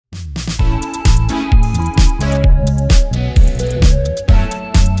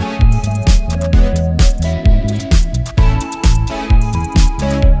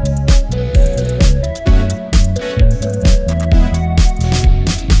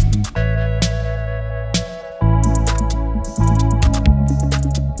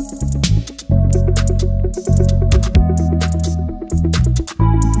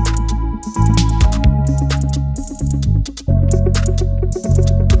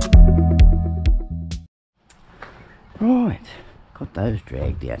Got those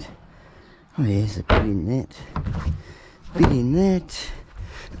dragged out. Oh, there's a bit in that. Bit in that.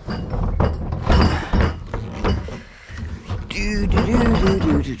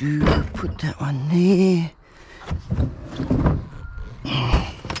 Put that one there.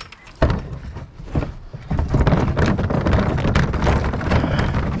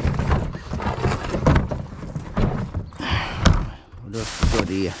 What else we got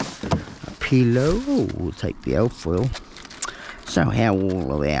here? A pillow. Oh, we'll take the alfoil. So how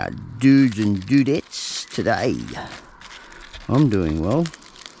all of our dudes and dudettes today? I'm doing well.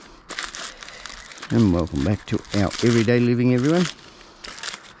 And welcome back to our everyday living, everyone.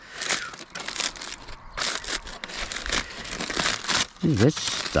 Ooh, that's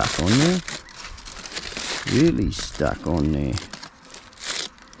stuck on there. Really stuck on there.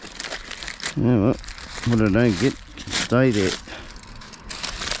 Oh, what I don't get can stay there.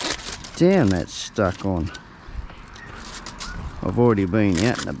 Damn, that's stuck on. I've already been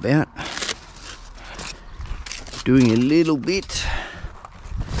out and about doing a little bit.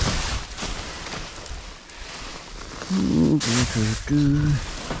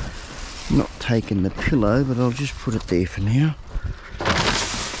 Not taking the pillow, but I'll just put it there for now.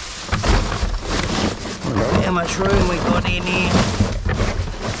 How much room we got in here?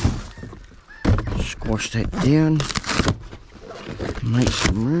 Squash that down. Make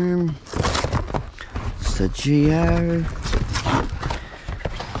some room. It's the Geo.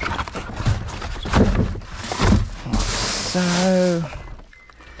 So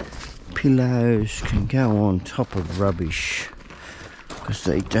pillows can go on top of rubbish because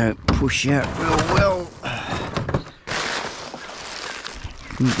they don't push out real well.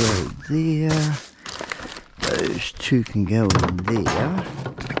 You go there. Those two can go in there.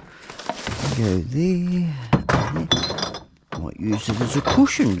 Go there. Might use it as a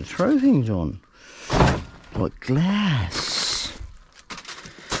cushion to throw things on, like glass.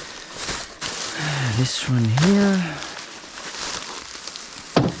 This one here.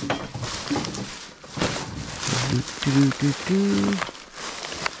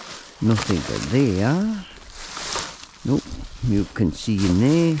 Nothing but there. Nope, you can see in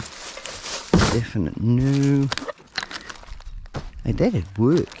there. Definite no. Hey, that'd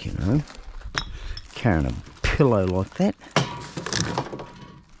work, you know. Carrying a pillow like that.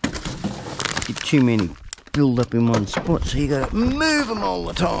 Get too many build up in one spot, so you gotta move them all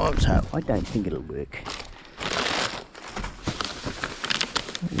the time. So I don't think it'll work.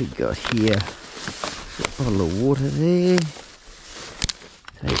 What we got here? A bottle of water there.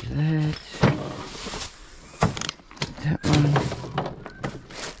 Take that. That one.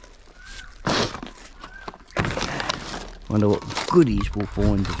 Wonder what goodies we'll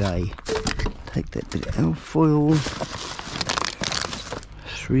find today. Take that bit of alfoil.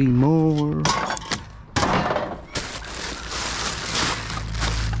 3 more.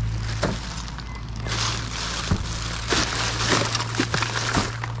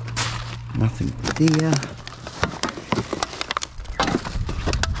 Nothing there.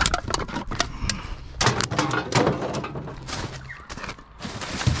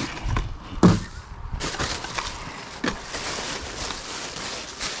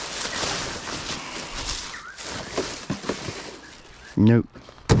 Nope.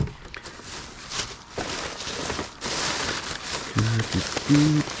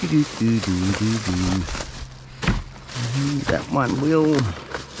 That one will.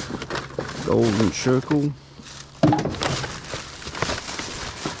 Golden circle.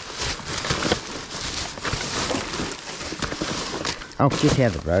 I'll get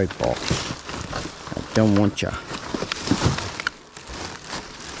out of the road box. I don't want ya.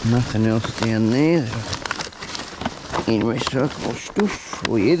 Nothing else down there. Any recyclable stuff.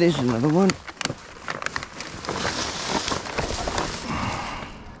 Oh yeah, there's another one.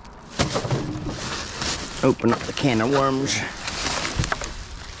 Open up the can of worms.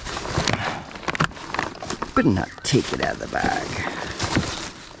 Better not take it out of the bag.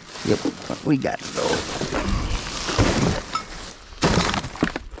 Yep, we got it all.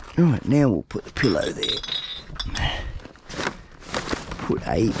 Alright, now we'll put the pillow there. Put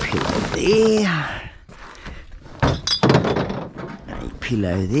a pillow there. A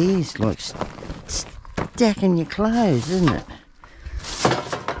pillow there. It's like stacking your clothes, isn't it?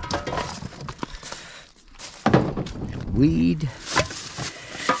 Weed.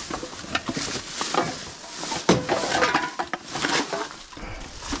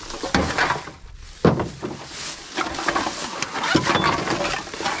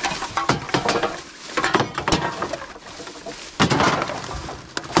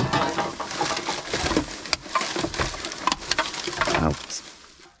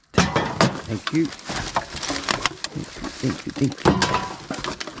 Thank you. Thank you.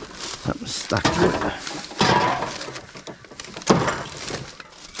 Something stuck to it.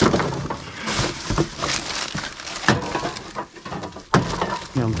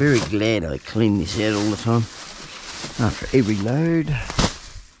 Now, I'm very glad I clean this out all the time after every load.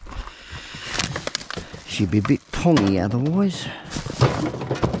 She'd be a bit pongy otherwise.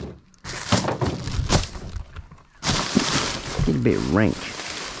 Get a bit rank.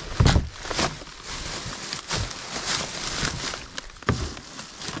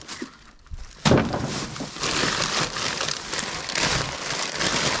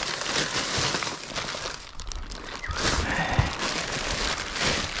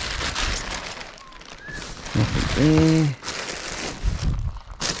 Nothing there.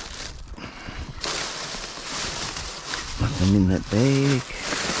 Nothing in that bag.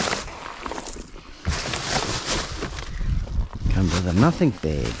 Come to the nothing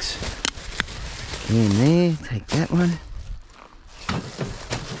bags. In there, take that one.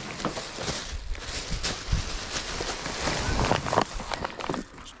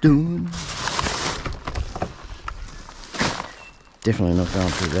 Stone. Definitely not going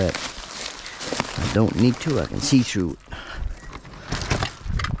through that. I don't need to, I can see through it.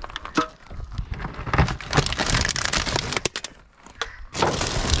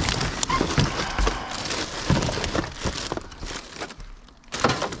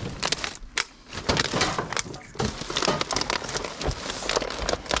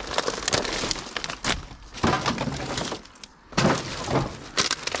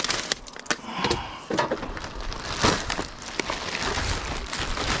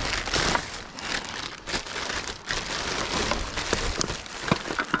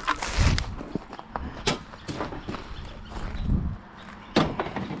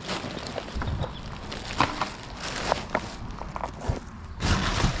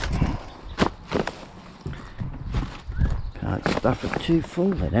 Stuff it too full,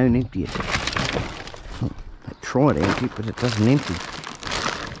 they don't empty it. They try to empty it, but it doesn't empty.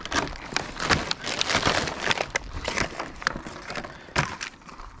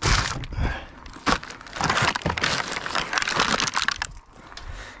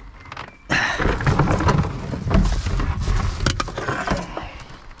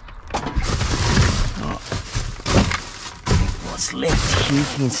 What's left here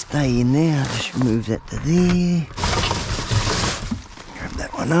can stay in there. I'll just move that to there.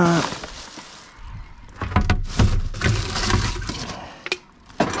 One up.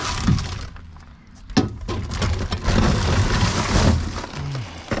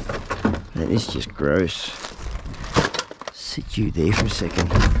 That is just gross. Sit you there for a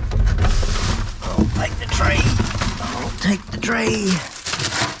second. I'll take the tray. I'll take the tray.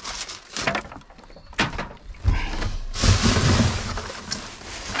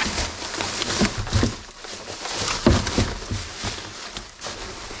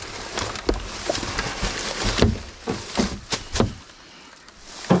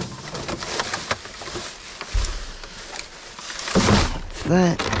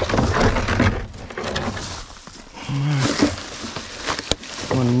 That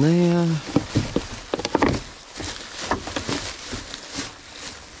one there,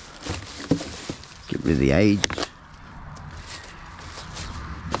 get rid of the age.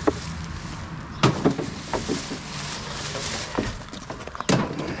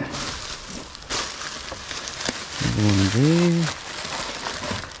 One there.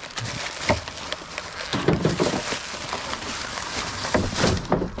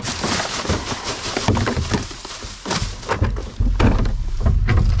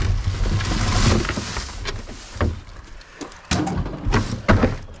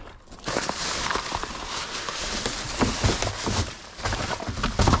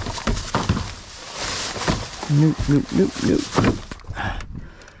 Nope.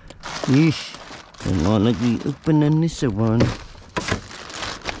 Yes, don't want to be opening this one.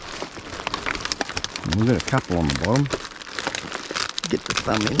 We've got a couple on the bottom. Get the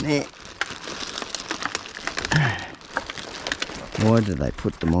thumb in there. Why did they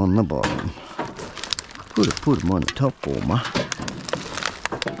put them on the bottom? Could have put them on the top for me.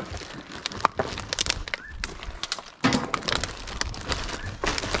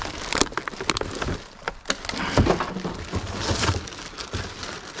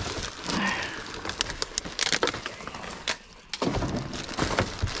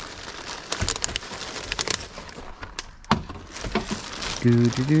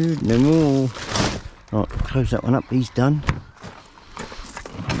 No more. Right, close that one up, he's done.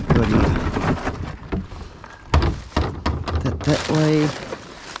 That way.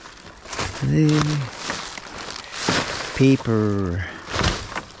 There. Paper.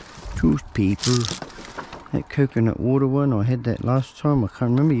 Tooth paper. That coconut water one, I had that last time. I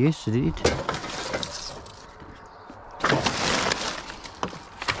can't remember. Yes, I did.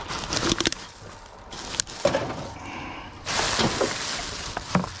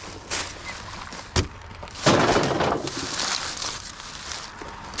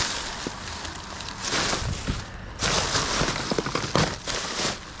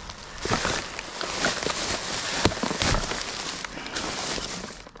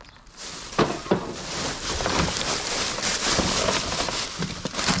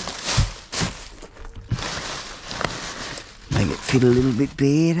 Make it fit a little bit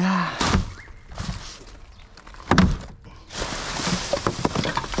better.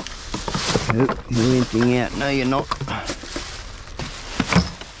 Oh, you're emptying out. No, you're not.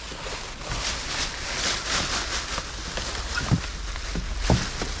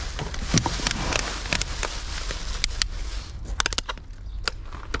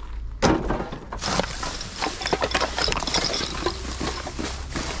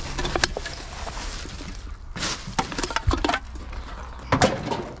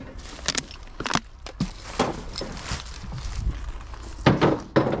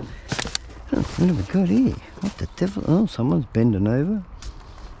 What have we got here? What the devil? Oh, someone's bending over.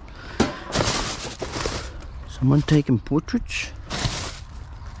 Someone taking portraits.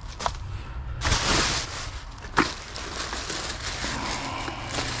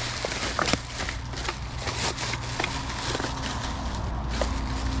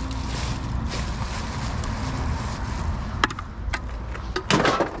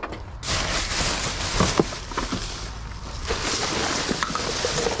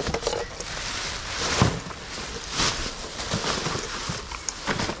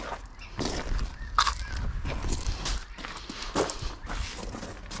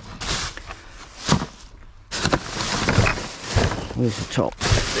 Where's the top?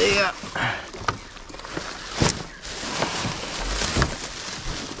 There.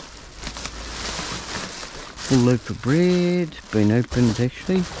 Full loaf of bread, been opened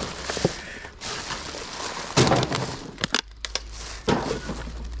actually.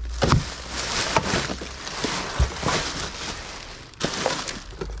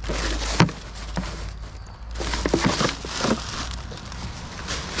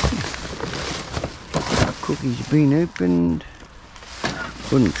 Cookies have been opened.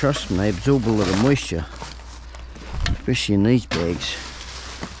 Wouldn't trust them, they absorb a lot of moisture, especially in these bags.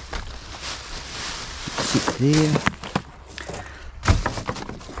 Sit there.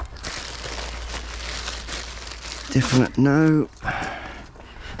 Definite no.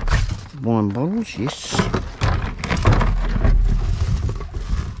 Wine bottles, yes.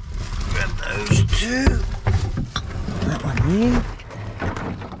 Grab those two. That one there.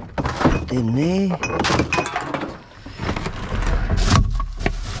 Put them there.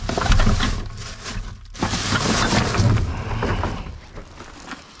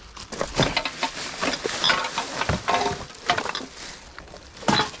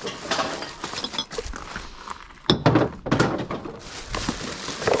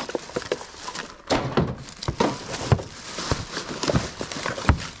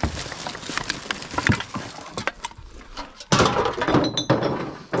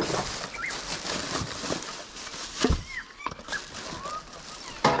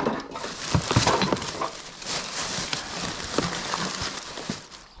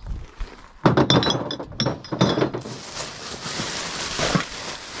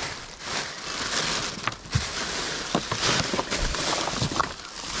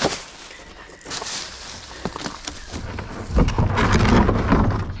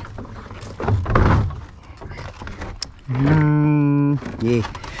 Yeah.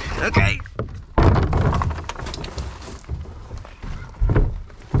 Okay.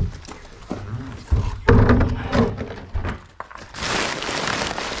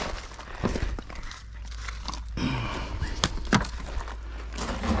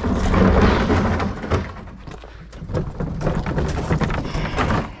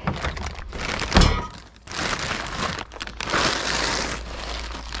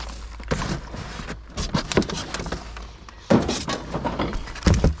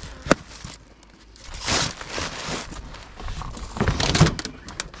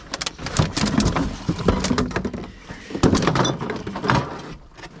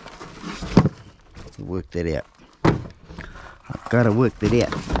 Work that out. I've got to work that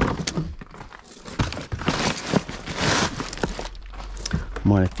out.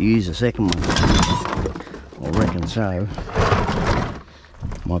 Might have to use a second one. I reckon so.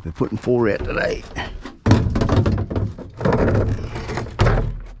 Might be putting 4 out today.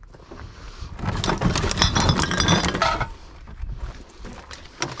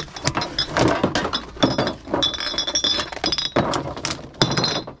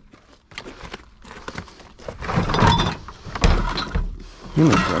 How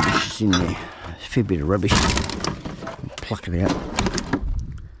much rubbish is in there? There's a fair bit of rubbish. Pluck it out.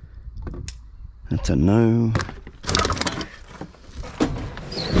 That's a no.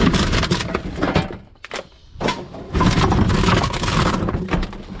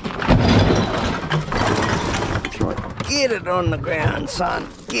 That's right. Get it on the ground, son.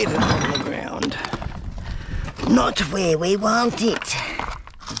 Get it on the ground. Not where we want it.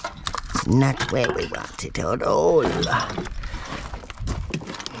 It's not where we want it at all.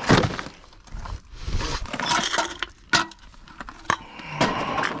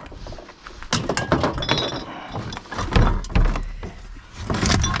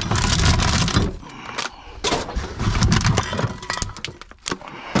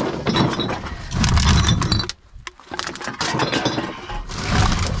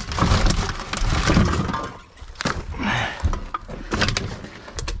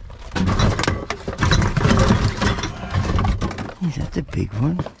 That's a big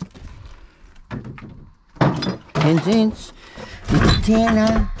one. 10 cents. It's a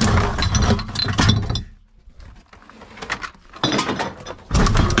tenner.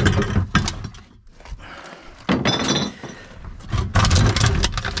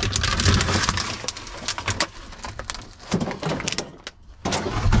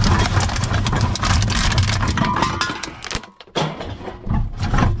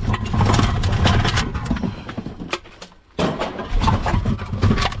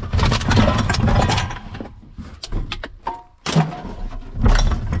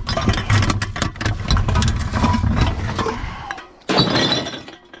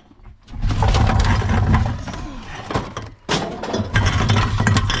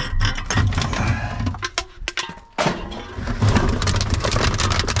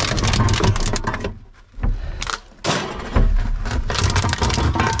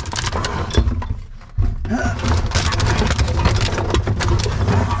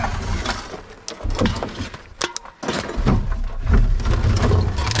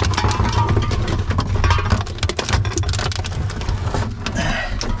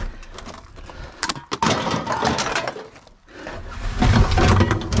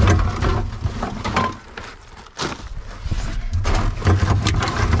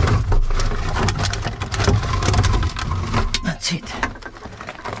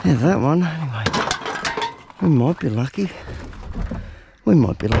 There's that one. Anyway, we might be lucky. We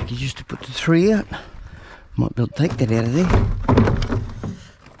might be lucky just to put the 3 out. Might be able to take that out of there.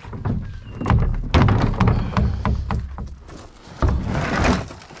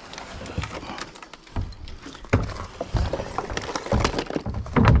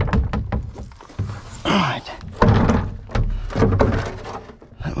 Alright.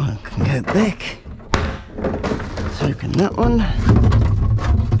 That one can go back. Let's open that one.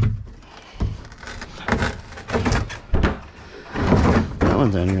 That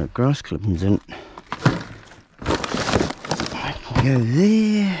one's only got grass clippings in it. I can go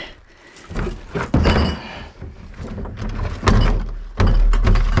there.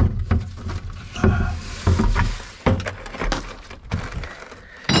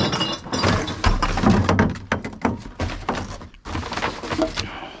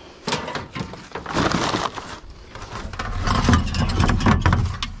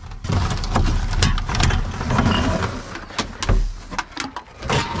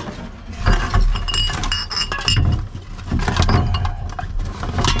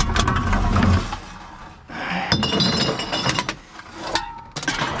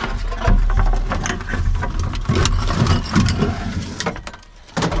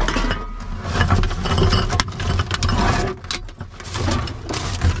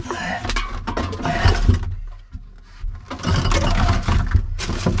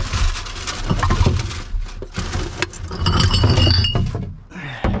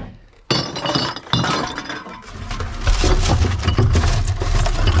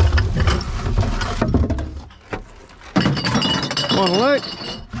 Come on, Luke.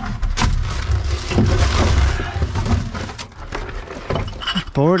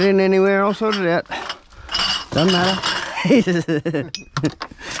 Just pour it in anywhere, I'll sort it out. Doesn't matter.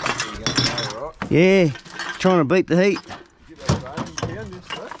 Yeah, trying to beat the heat.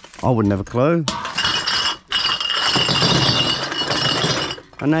 I wouldn't have a clue.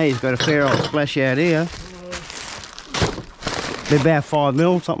 I know he's got a fair old splash out here. Be about 5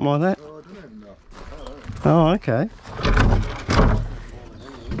 mil, something like that. Oh, okay.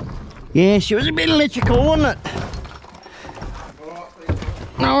 Yeah, she was a bit electrical, wasn't it?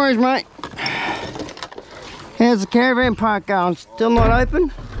 No worries, mate. How's the caravan park going? Still not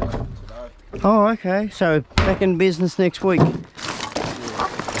open? Oh, okay. So back in business next week.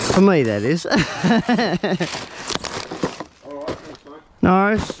 For me, that is. No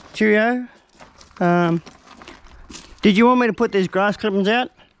Nice, cheerio. Did you want me to put these grass clippings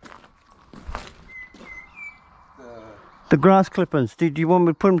out? The grass clippings. Did you want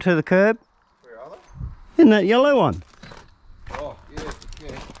me to put them to the curb? Where are they? In that yellow one. Oh, yeah.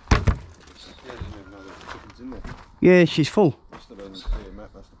 Yeah, there's even another chickens in there. Yeah, she's full. Must have been,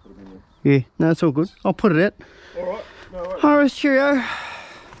 Matt must have put them in there. Yeah, no, it's all good. I'll put it out. Alright, no worries. Alright, cheerio.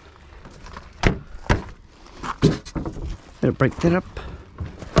 Better break that up.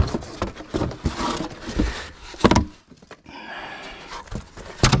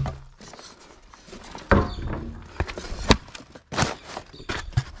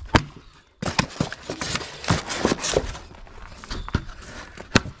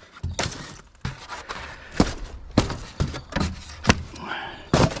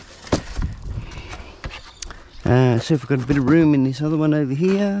 See if we've got a bit of room in this other one over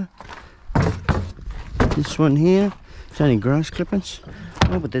here. This one here. It's only grass clippings.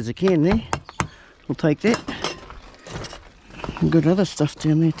 Oh, but there's a can there. We'll take that. We've got other stuff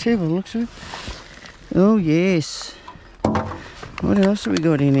down there too, by the looks of it. Oh, yes. What else have we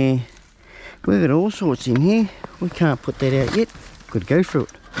got in here? We've got all sorts in here. We can't put that out yet. Could go for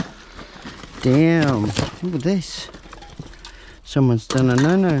it. Damn. Look at this. Someone's done a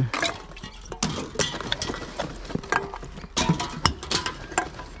no-no.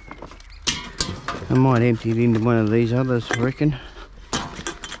 I might empty it into one of these others, I reckon.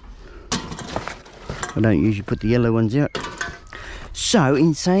 I don't usually put the yellow ones out. So,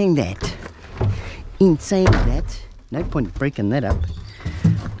 in saying that, no point breaking that up.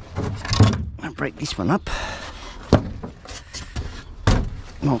 I'll break this one up.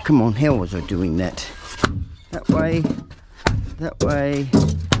 Oh, come on, how was I doing that? That way, that way,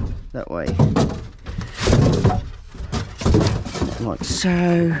 that way. Like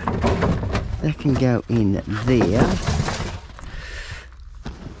so. That can go in there.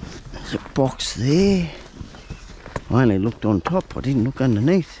 There's a box there. I only looked on top, I didn't look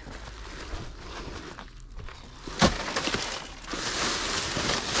underneath.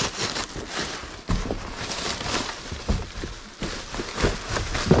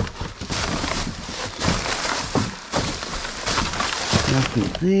 Nothing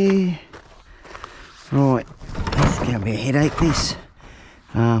there. Right, this is going to be a headache, this.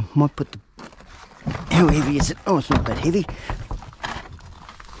 Might put the... How heavy is it? Oh, it's not that heavy.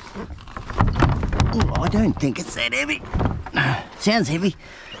 Oh, I don't think it's that heavy. Sounds heavy,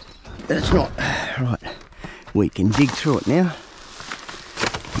 but it's not. Right, we can dig through it now.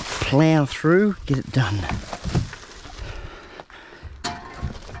 Plough through, get it done.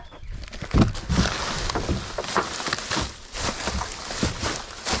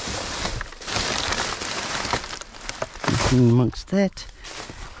 Nothing amongst that.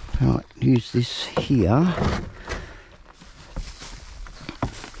 Right, use this here.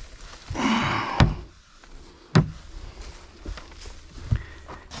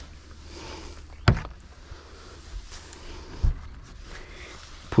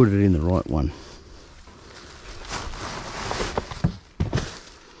 Put it in the right one.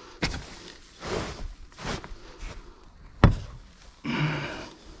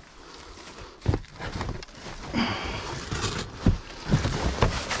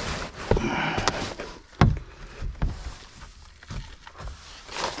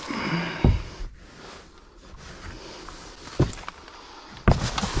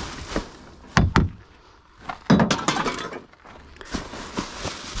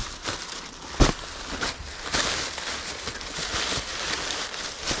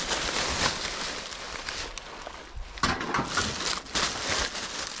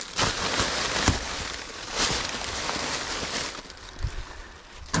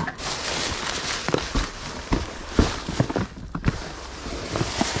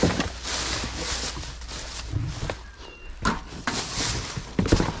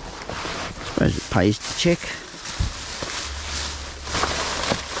 Suppose it pays to check.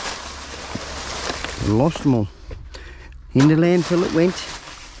 Lost them all. Into landfill it went.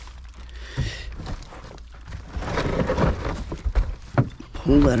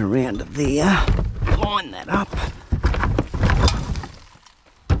 Pull that around to there. Line that up.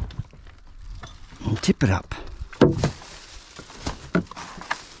 And tip it up.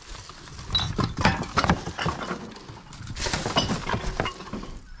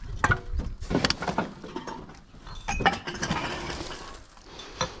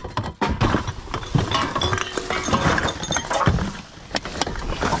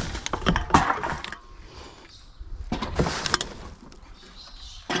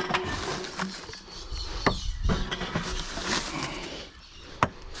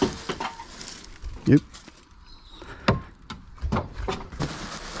 Yep.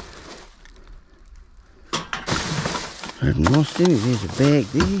 lost any. There's a bag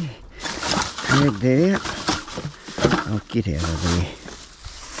there. Drag that out. I'll get out of there.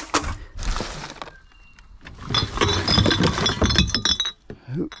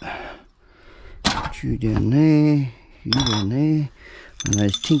 Put you down there. You down there. One of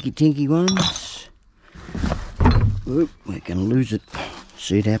those tinky ones. Oop, we're going to lose it.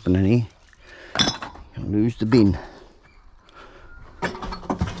 See it happening here. Going to lose the bin.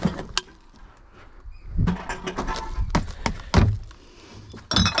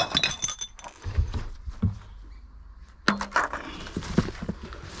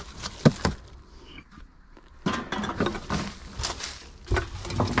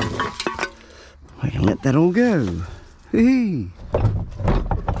 We can let that all go. Hey,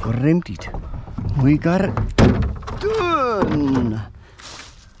 got it emptied. We got it done.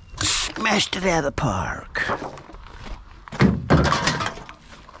 Smashed it out of the park.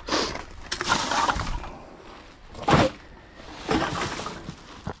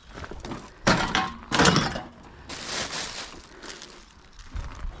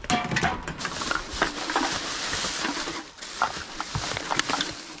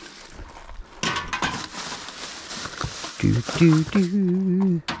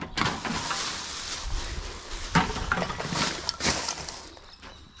 Do.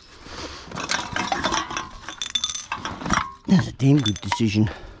 That's a damn good decision.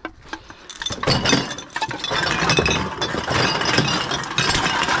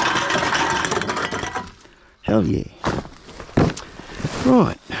 Hell yeah.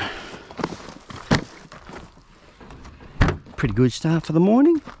 Right. Pretty good start for the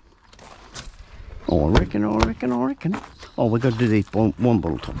morning. Oh, I reckon. Oh, we've got to do these one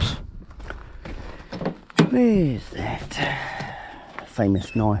bottle tops. Where's that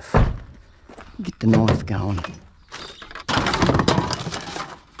famous knife? Get the knife going.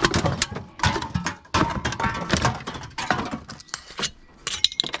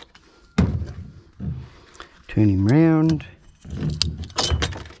 Turn him round.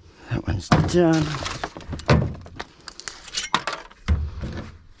 That one's done.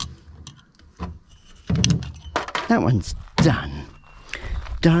 That one's done.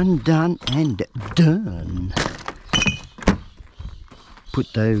 Done, and done.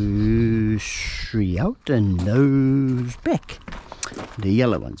 Put those three out and those back. The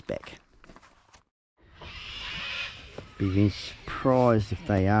yellow one's back. Be surprised if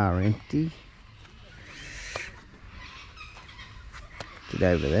they are empty. Get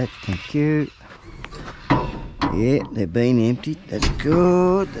over that, thank you. Yeah, they've been emptied. That's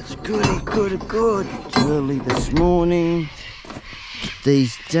good. That's good. It's early this morning. Get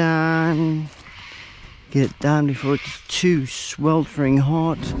these done. Get it done before it's too sweltering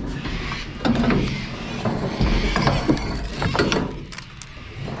hot.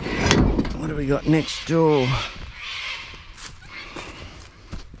 What do we got next door?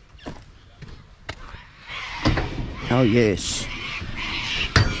 Oh yes,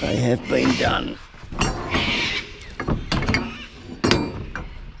 they have been done.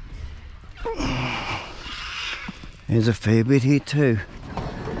 There's a fair bit here too.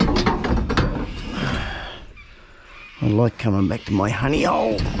 I like coming back to my honey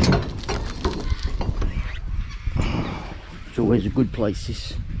hole. It's always a good place,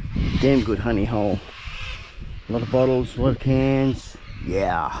 this damn good honey hole. A lot of bottles, a lot of cans.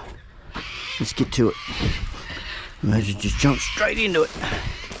 Yeah, let's get to it. May as well just jump straight into it.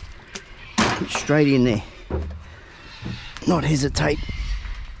 Get straight in there. Not hesitate.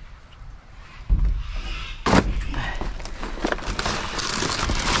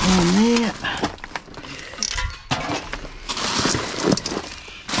 On there.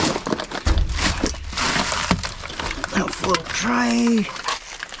 Little tray.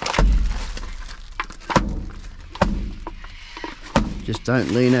 Just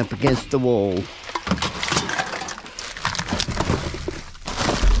don't lean up against the wall.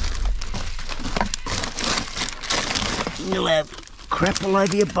 You'll have crap all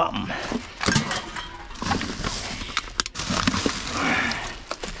over your bum.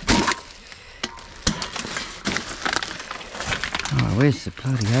 Oh, where's the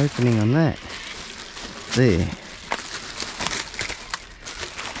bloody opening on that? There.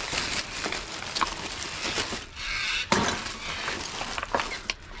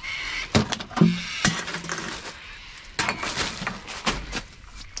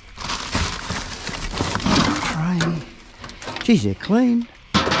 Geez, they're clean.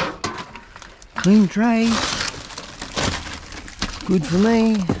 Clean trays. Good for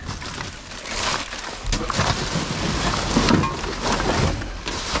me.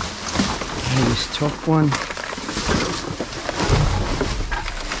 Okay, this top one.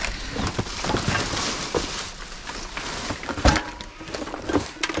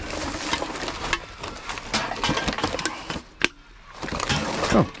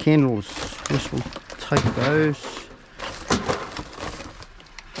 Oh, candles. This will take those.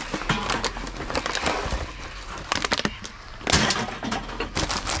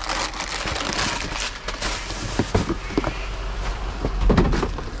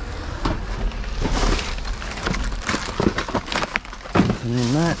 And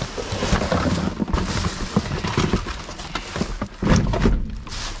then that.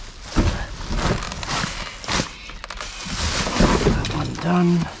 That one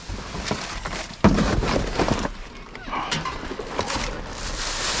done.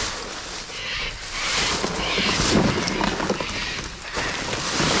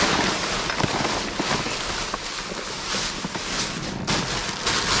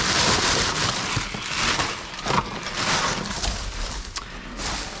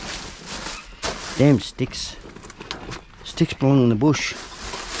 Damn sticks. Sticks belong in the bush.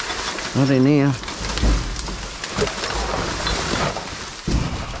 Not in here.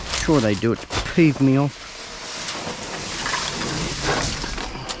 Sure they do it to peeve me off.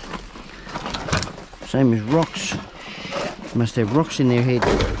 Same as rocks. Must have rocks in their head.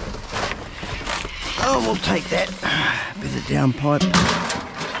 Oh, we'll take that. Bit of downpipe.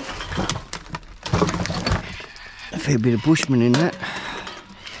 A fair bit of bushman in that.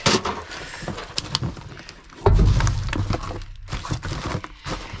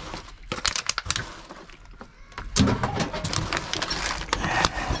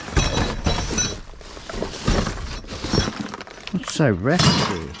 So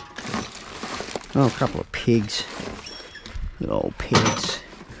rusty. Oh, a couple of pigs. Good old pigs.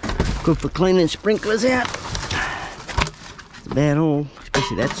 Good for cleaning sprinklers out. That's about all,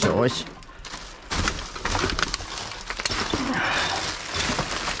 especially that size.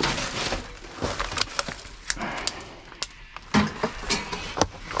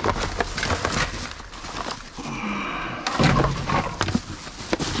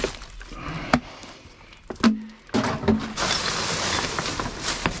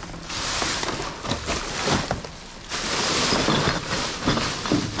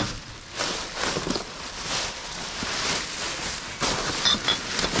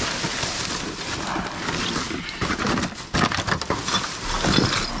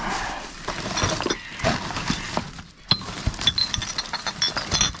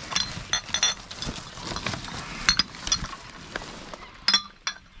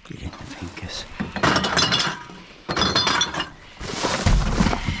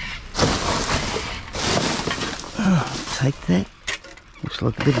 Take that. Looks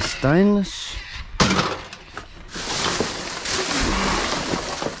like a bit of stainless.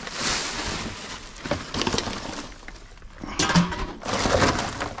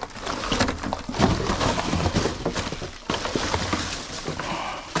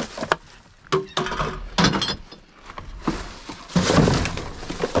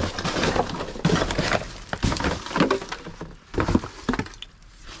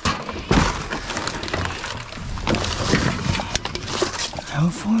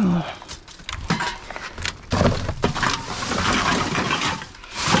 Foil.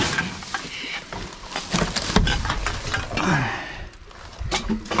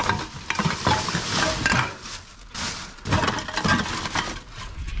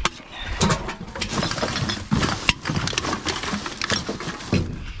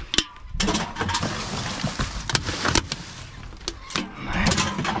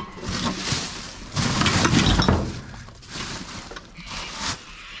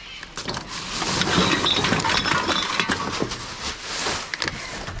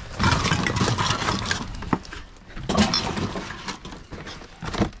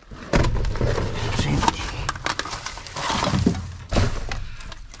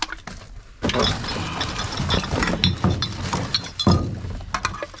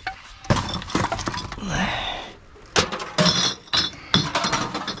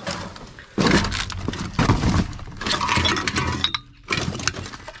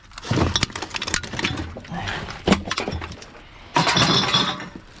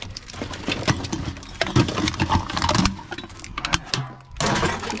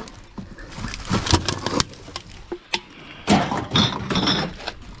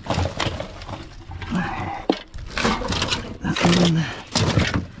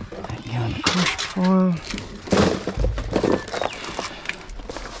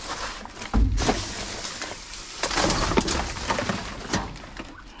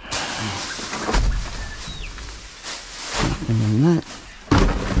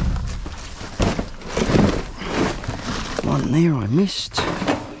 One there I missed.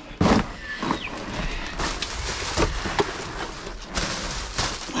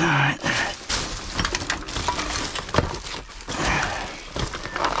 Alright.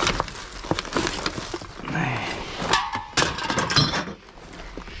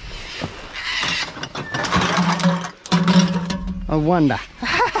 I wonder.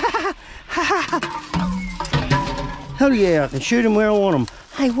 Hell yeah, I can shoot them where I want them.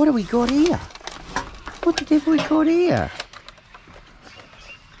 Hey, what have we got here? What the devil we got here?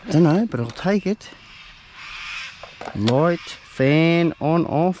 Don't know, but I'll take it. Light, fan, on,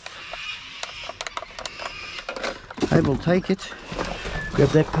 off. I will take it. Grab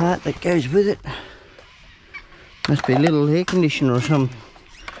that part that goes with it. Must be a little air conditioner or some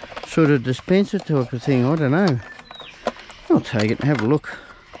sort of dispenser type of thing, I don't know. I'll take it and have a look.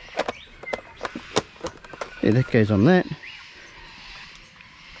 Yeah, that goes on that.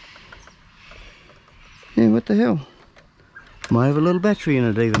 Yeah, what the hell? Might have a little battery in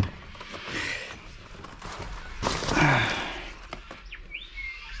it even.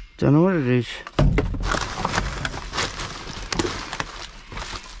 Don't know what it is.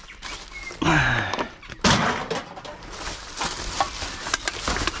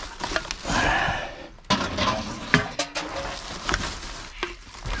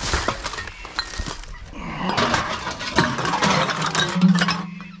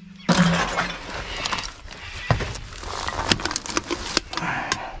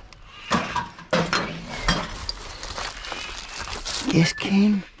 Gas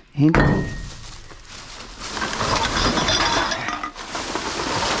can, empty.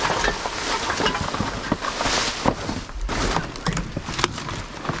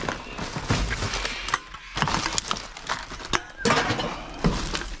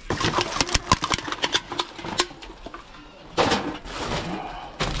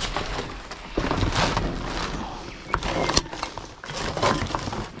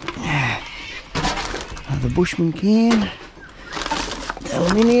 Another Bushman can.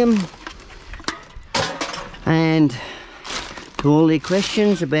 Aluminium. And to all their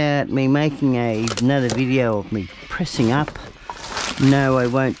questions about me making another video of me pressing up, no, I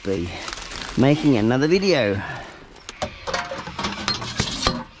won't be making another video.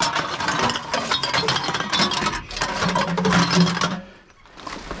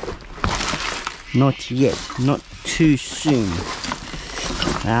 Not yet, not too soon.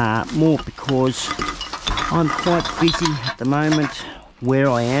 More because I'm quite busy at the moment where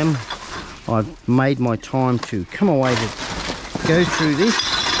I am. I've made my time to come away to go through this.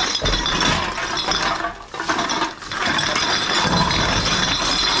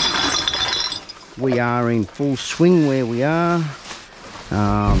 We are in full swing where we are,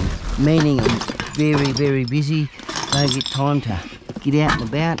 meaning I'm very, very busy. Don't get time to get out and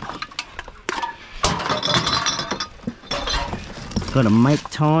about. Got to make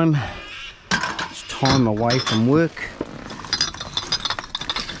time. It's time away from work.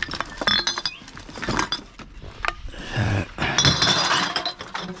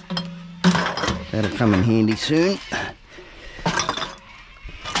 That'll come in handy soon.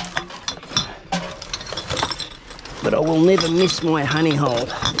 But I will never miss my honey hole.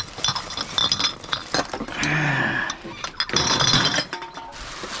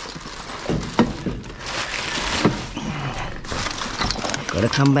 Gotta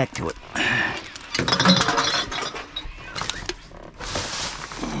come back to it.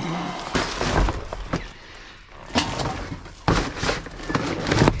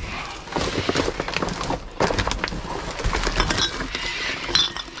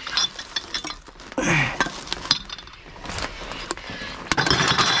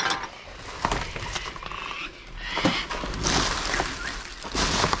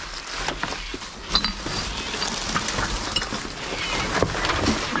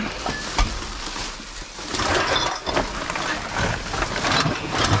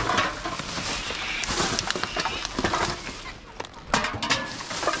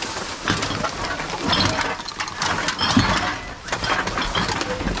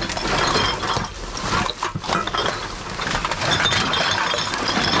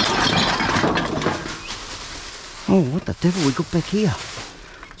 Oh, what the devil we got back here?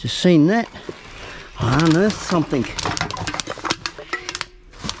 Just seen that. I unearthed something.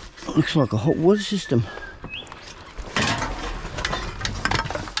 Looks like a hot water system.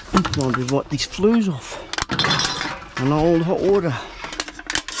 I'm trying to wipe these flues off. An old hot water.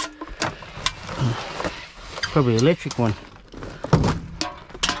 Probably an electric one.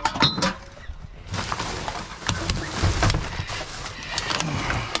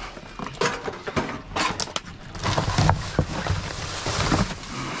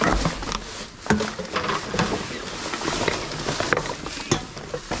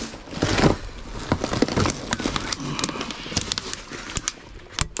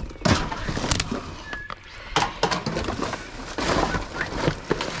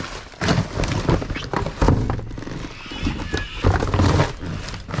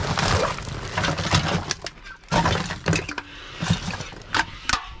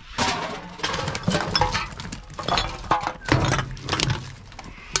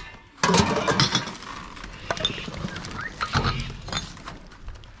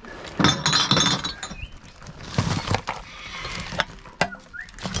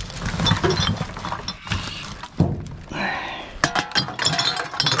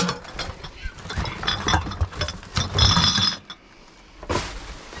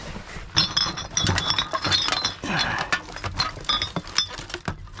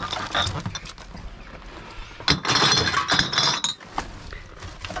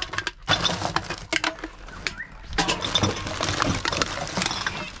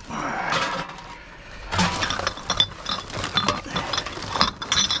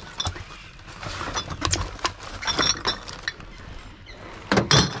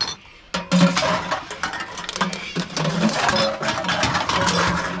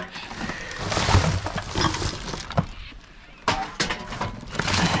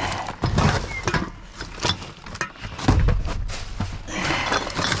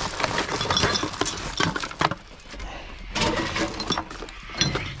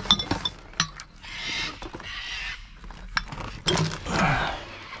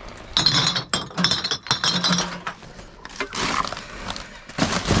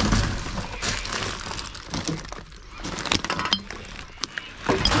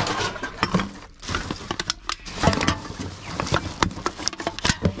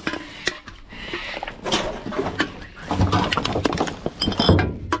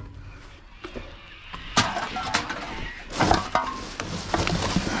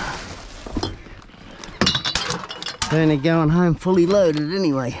 They're only going home fully loaded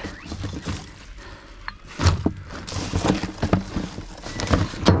anyway.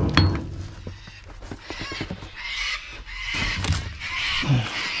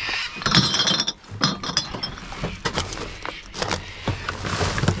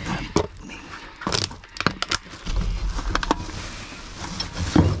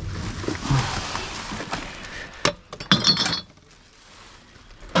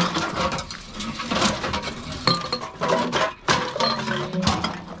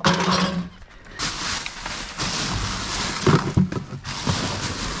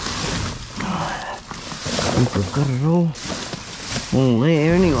 I think we've got it all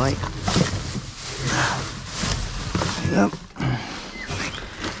there anyway. Yep.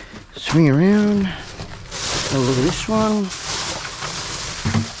 Swing around. Have a look at this one.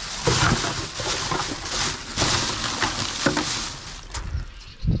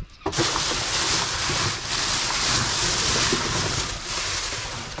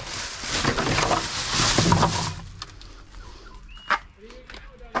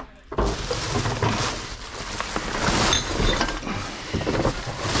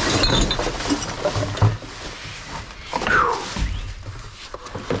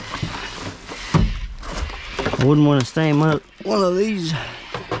 I wouldn't want to stay in one of these.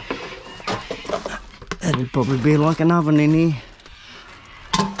 That'd probably be like an oven in here.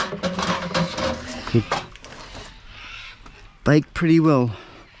 Could bake pretty well.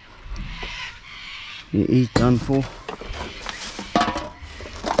 Yeah, he's done for.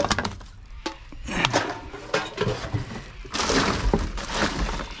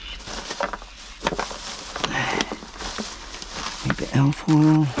 A bit of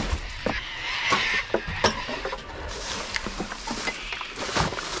alfoil.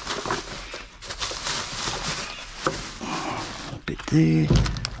 There,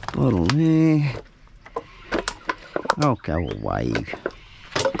 bottle there. I'll go away.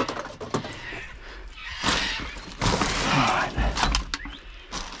 Right.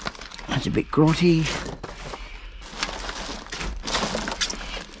 That's a bit grotty.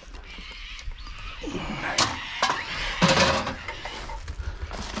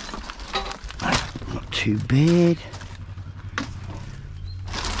 Not too bad.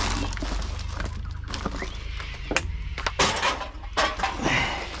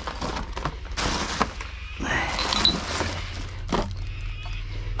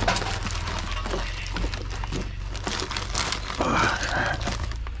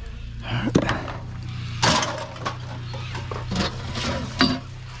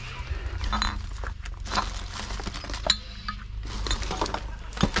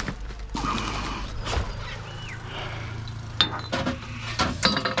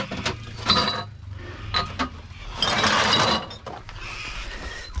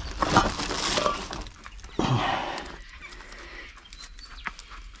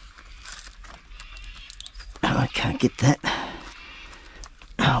 I can't get that.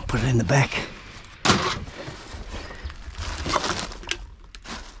 I'll put it in the back.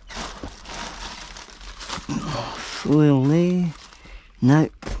 Foil there. No,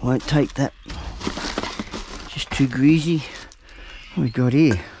 won't take that. Just too greasy. What we got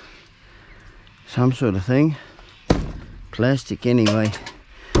here? Some sort of thing. Plastic anyway.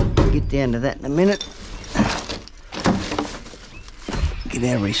 We'll get down to that in a minute. Get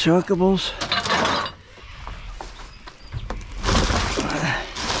our recyclables.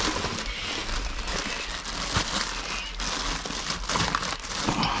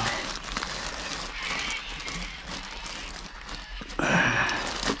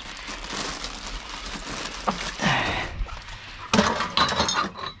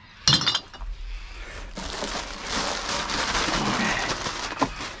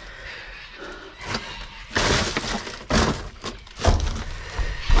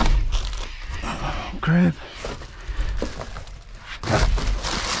 Grab.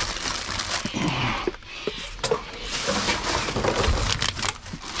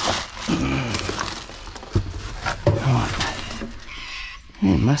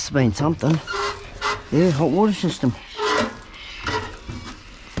 Yeah, it must have been something. Yeah, hot water system.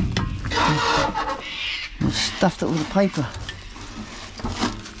 I stuffed it with the paper.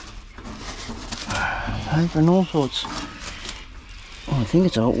 Paper and all sorts. Oh, I think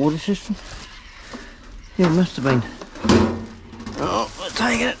it's a hot water system. Yeah, it must have been. Oh, we'll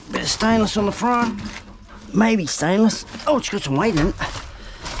take it. Bit of stainless on the front. Maybe stainless. Oh, it's got some weight in it.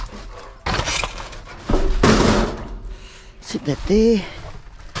 Sit that there.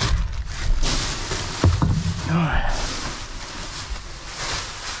 Alright.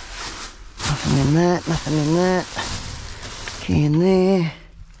 Nothing in that, nothing in that. Can there.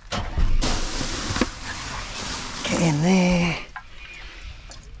 Can in there.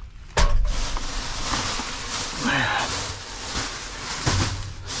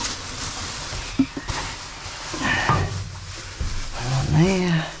 On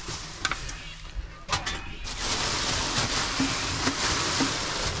there.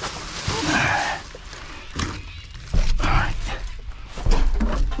 Alright.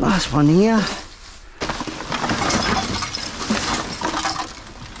 Last one here.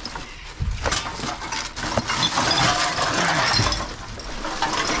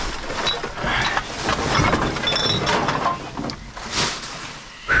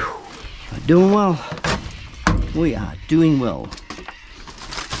 Doing well. We are doing well.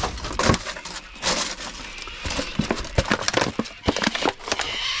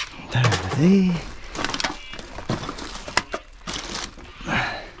 Over there.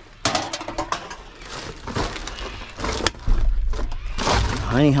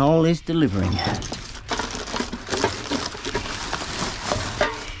 Honey hole is delivering.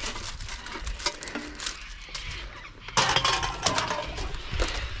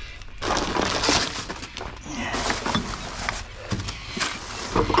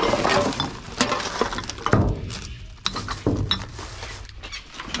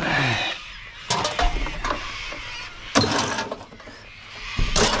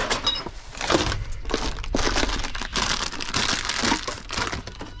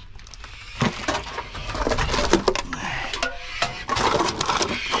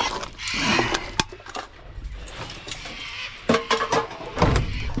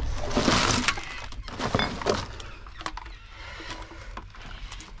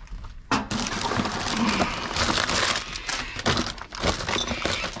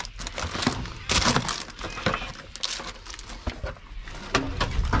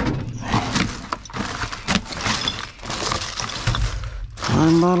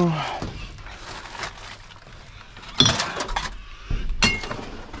 Wine bottle.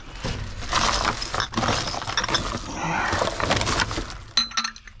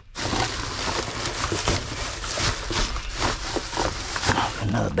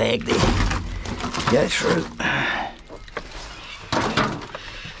 Another bag there. Go through.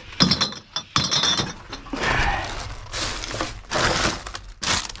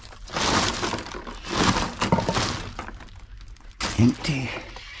 Empty.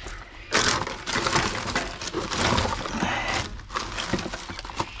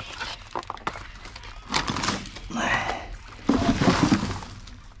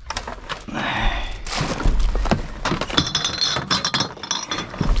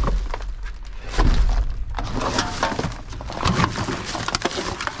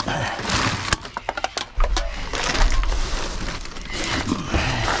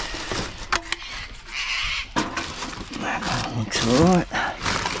 Looks alright.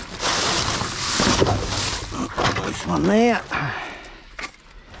 This one there.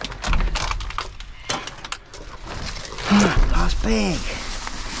 Last bag.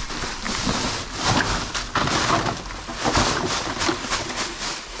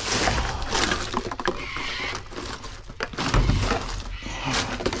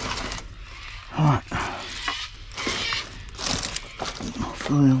 Alright. More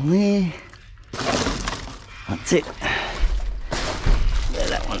foil there. That's it. There,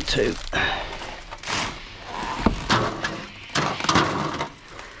 that one too.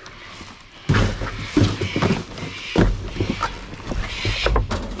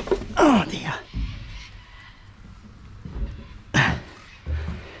 Oh dear.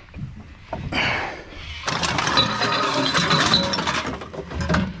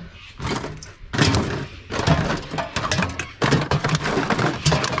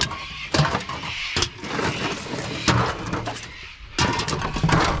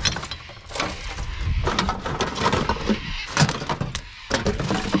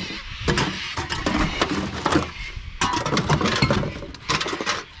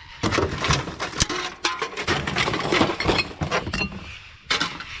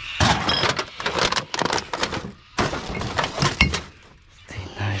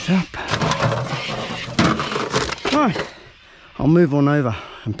 Up. Right, I'll move on over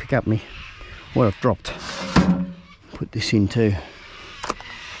and pick up me what I've dropped. Put this in too.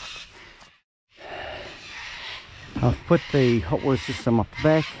 I've put the hot water system up the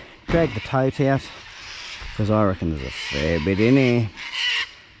back, dragged the tote out because I reckon there's a fair bit in here.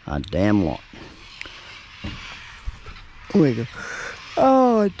 A damn lot. There we go.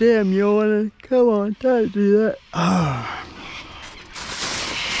 Oh damn yawning. Come on, don't do that. Oh.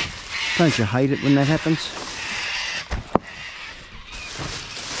 Don't you hate it when that happens?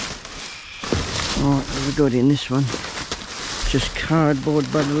 Alright, what have we got in this one? Just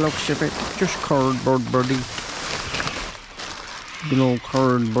cardboard by the looks of it. Just cardboard, buddy. Big old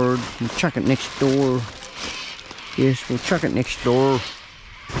cardboard. We'll chuck it next door. Yes, we'll chuck it next door.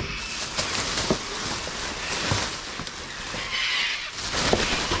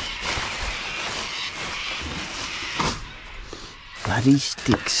 Bloody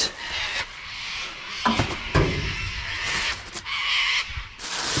sticks.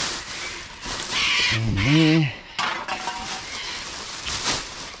 And there.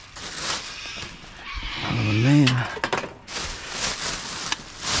 Over there.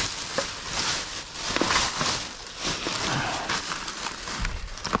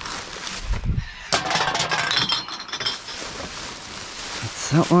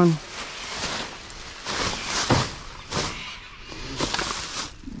 That's that one.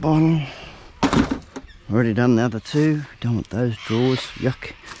 Bottle. Already done the other two. Don't want those drawers.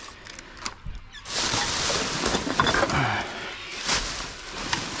 Yuck.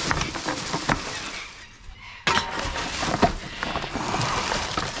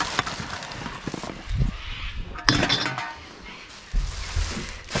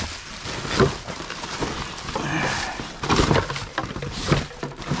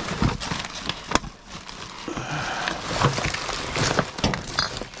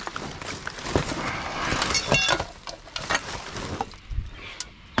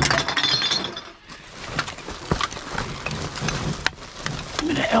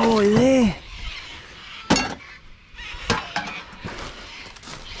 Bit of alloy there.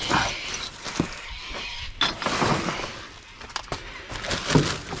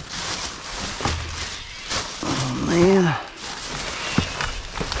 On there.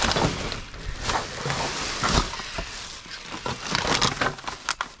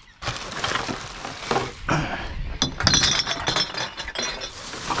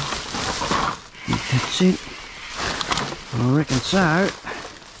 That's it. I reckon so.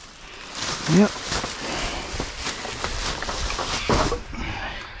 Yep.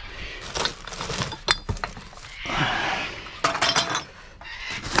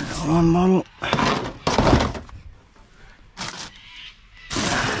 One bottle.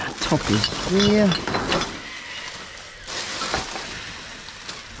 Top is there.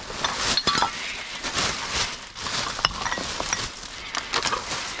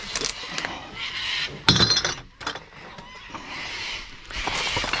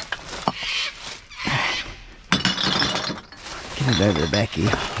 Get it over the back here.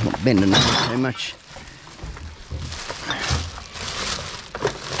 I'm not bending over too much.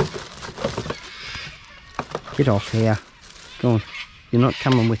 Get off here. Go on. You're not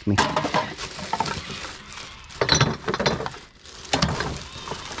coming with me. Go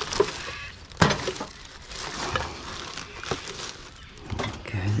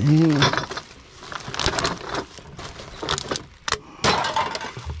there.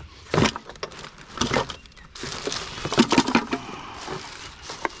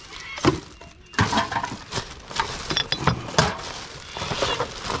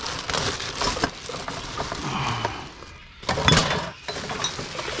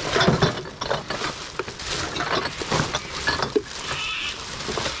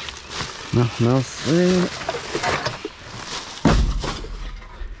 Nothing else there.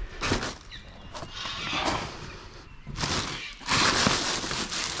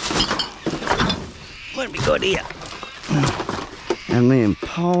 What have we got here? And then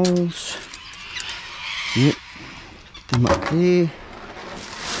poles. Yep. Get them up there.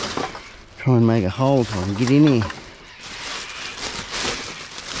 Try and make a hole so I can get in here.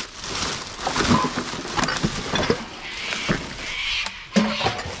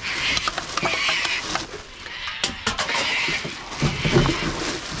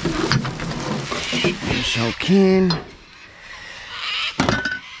 So can.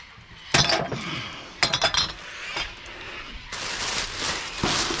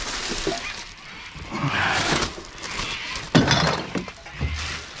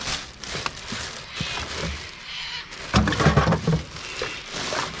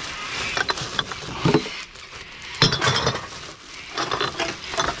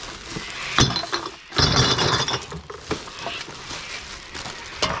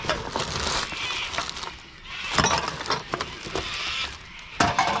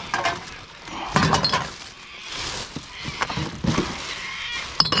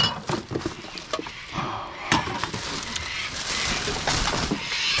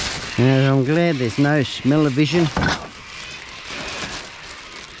 And I'm glad there's no smell-o-vision.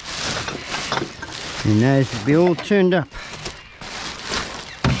 Your nose will be all turned up.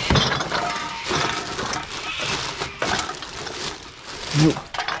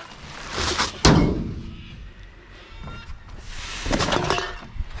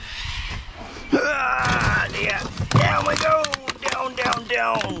 Ah, dear. Down we go, down.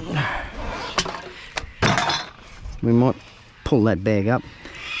 We might pull that bag up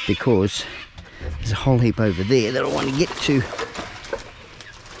because there's a whole heap over there that I want to get to.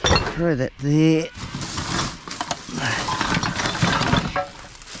 Throw that there.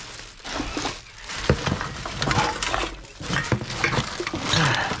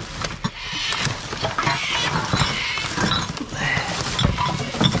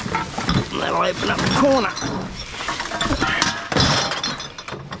 That'll open up the corner.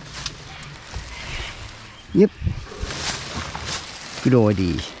 Yep. Good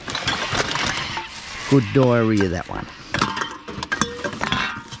idea. Good diarrhea, that one.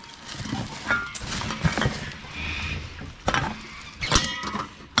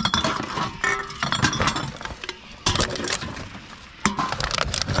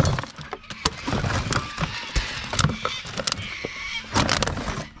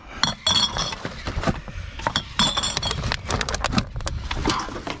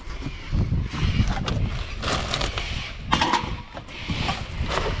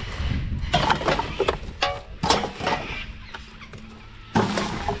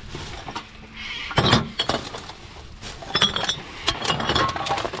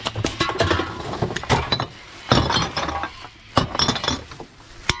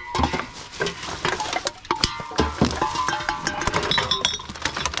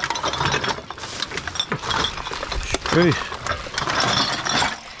 Truth.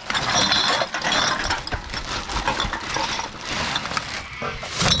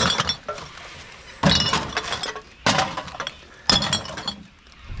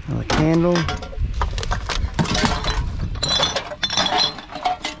 Another candle.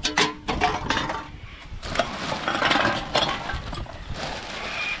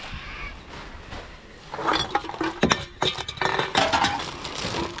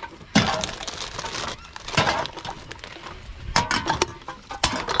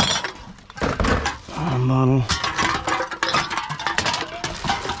 Bottle.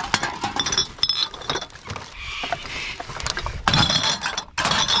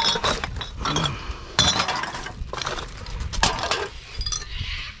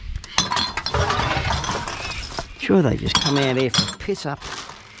 Sure, they just come out here for piss up.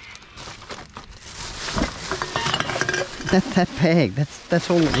 That bag, that's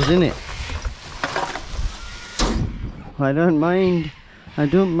all that was in it. I don't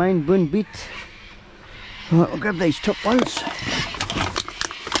mind one bit. Right, I'll grab these top ones.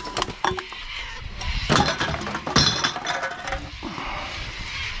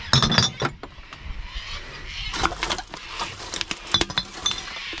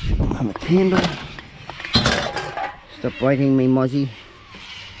 Another candle. Stop biting me, Mozzie.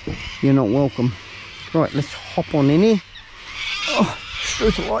 You're not welcome. Right, let's hop on in here. Oh,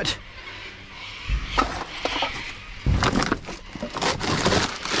 through the light.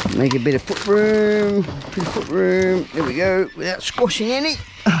 Make a bit of foot room, there we go, without squashing any.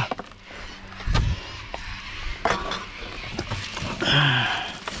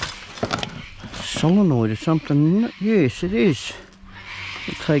 Solenoid or something, isn't it? Yes, it is.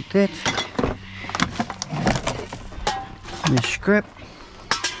 We'll take that. And scrap.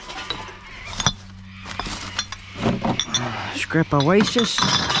 Scrap Oasis.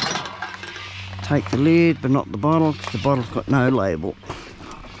 Take the lid, but not the bottle, because the bottle's got no label.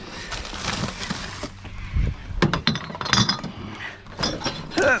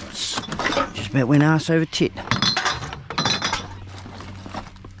 Just about went arse over tit.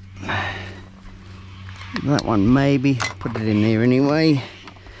 That one maybe, put it in there anyway.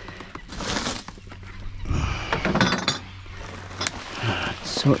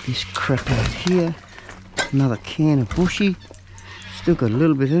 Sort this crap out here. Another can of bushy. Still got a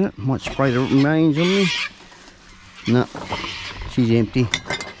little bit in it. Might spray the remains on me. No, she's empty.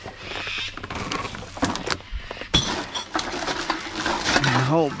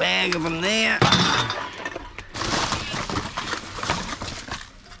 A whole bag of them there.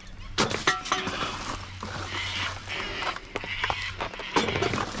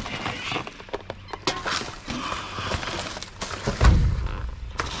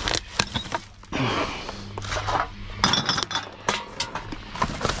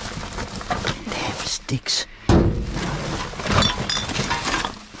 Damn sticks.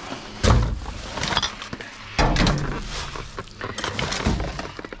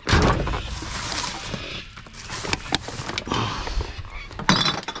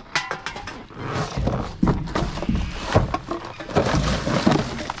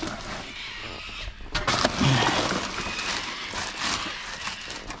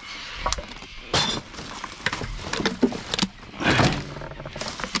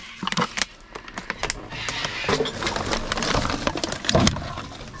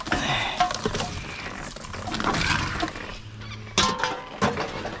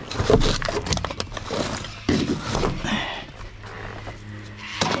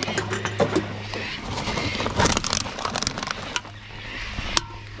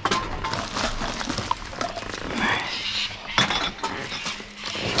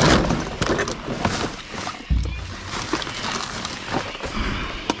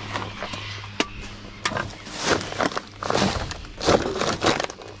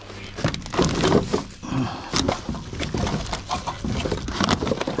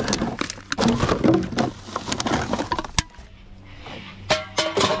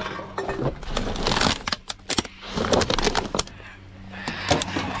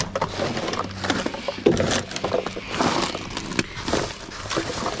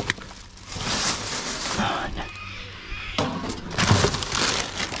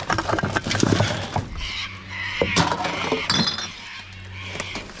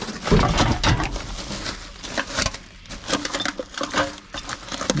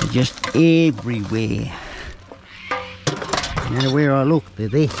 just everywhere. No matter where I look, they're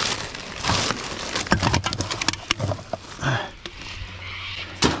there.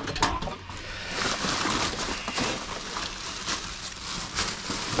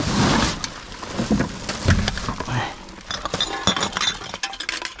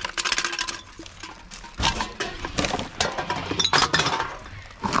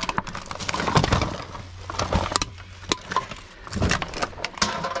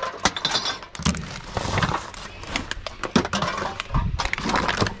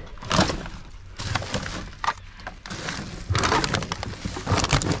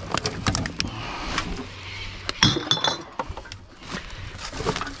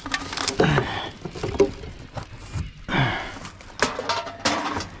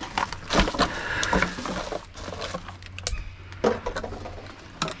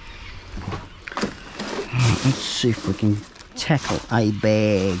 Let's see if we can tackle a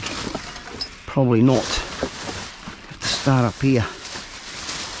bag. Probably not. Have to start up here.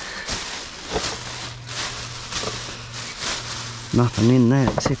 Nothing in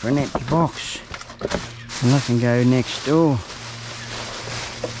that except for an empty box. And I can go next door.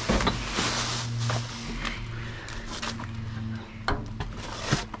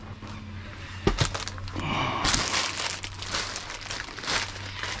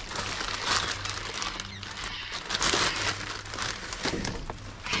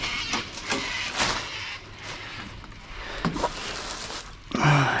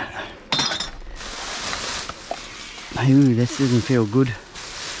 Ooh, this doesn't feel good.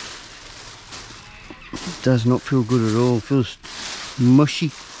 It does not feel good at all. It feels mushy.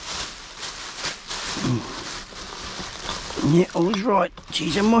 Yeah, I was right.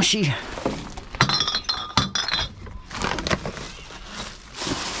 She's a mushy.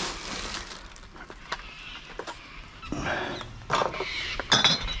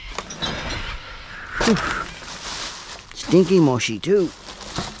 Whew. Stinky mushy too.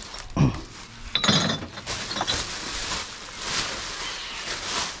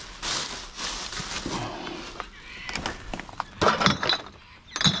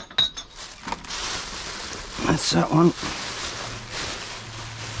 That's that one.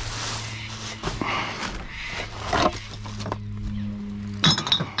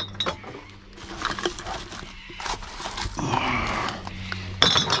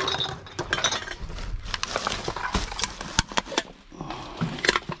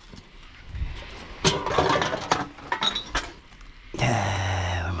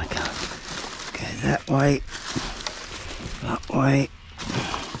 Where am I going? Go that way. That way.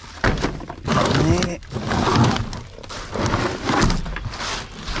 There.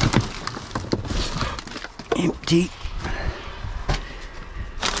 Empty.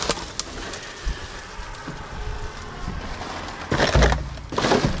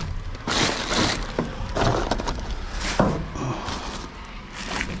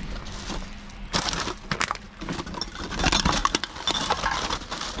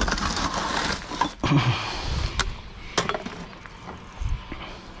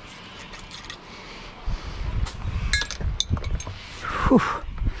 Whew.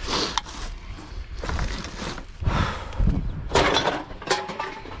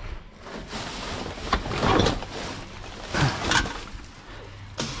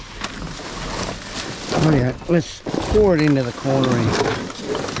 Oh yeah, let's pour it into the corner and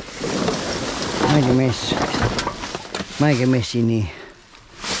make a mess. Make a mess in here.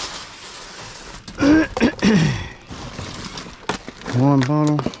 Wine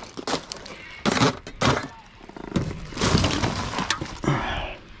bottle.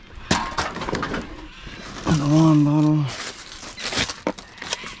 The wine bottle.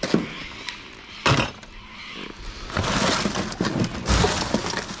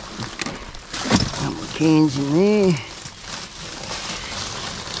 Couple of cans in there.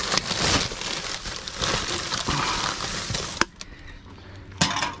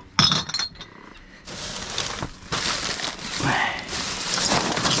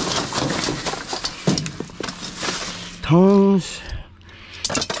 Tongs.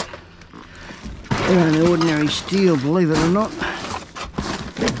 They're only ordinary steel, believe it or not.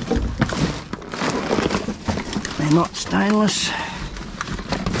 They're not stainless.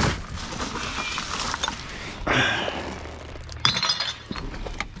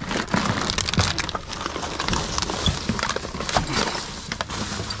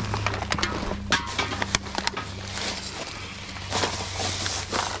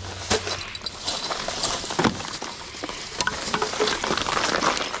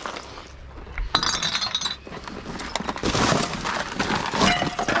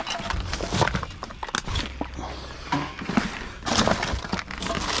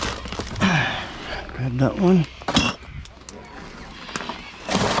 that one.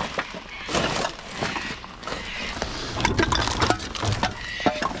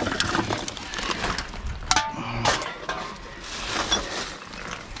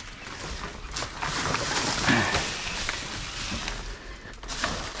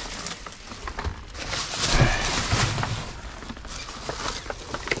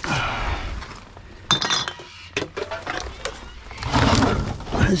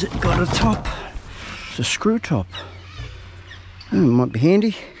 Has it got a top? It's a screw top. Oh, it might be handy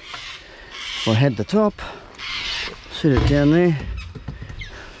if I had the top. Set it down there.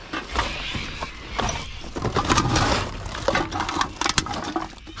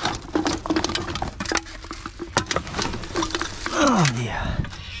 Oh dear.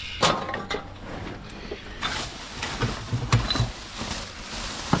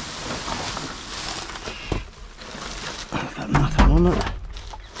 I've got nothing on it.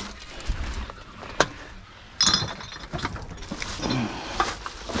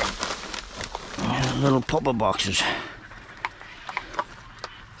 Little popper boxes.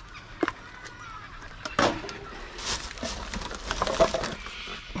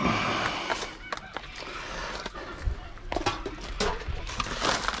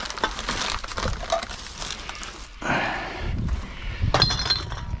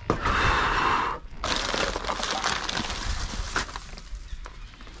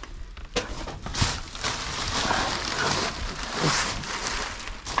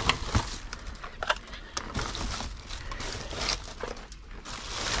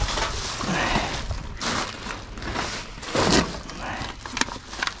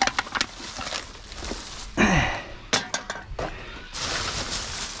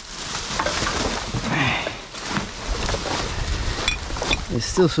 There's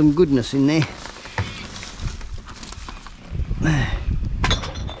still some goodness in there.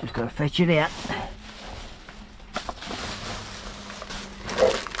 Just got to fetch it out.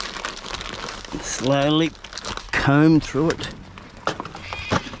 Slowly comb through it.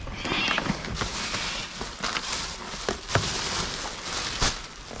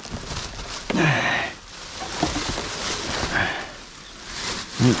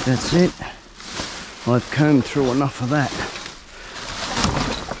 I think that's it. I've combed through enough of that.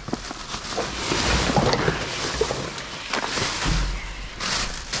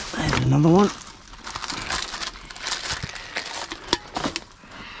 There's another one.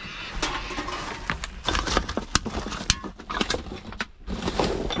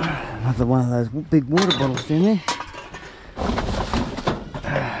 Another one of those big water bottles down there.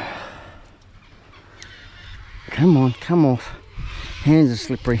 Come on, come off. Hands are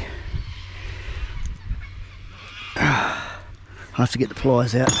slippery. I have to get the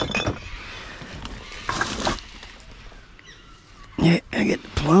pliers out. Yeah, I get the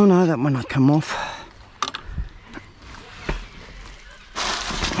plier. No, that one will come off.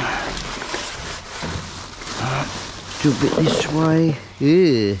 Do a bit this way.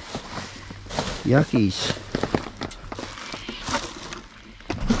 Yeah. Yuckies.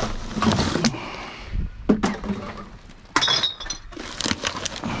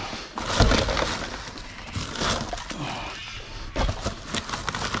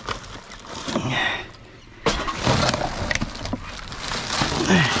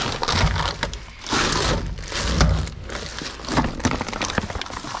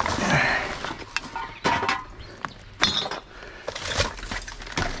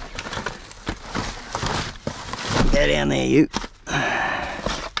 Get down there, you.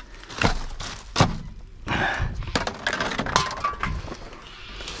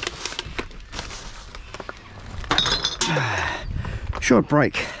 Short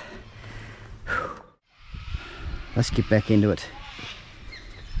break. Let's get back into it.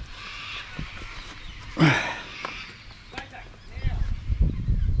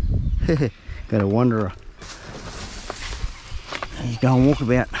 Got a wanderer. He's going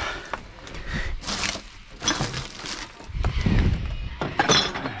walkabout.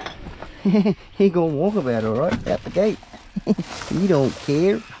 He going walkabout, all right, out the gate. You don't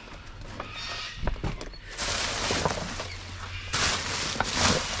care.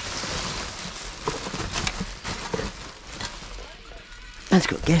 That's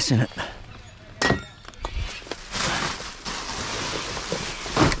got gas in it.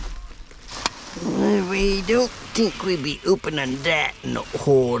 We don't think we'd be opening that in a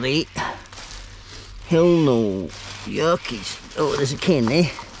hurry. Hell no. Yuckies. Oh, there's a can there.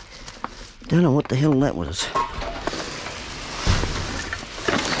 Don't know what the hell that was.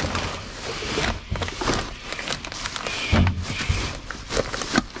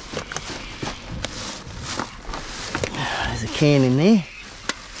 There's a can in there.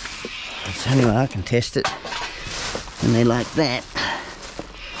 Let's Anyway, I can test it. And they're like that.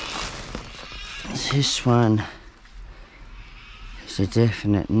 This one is a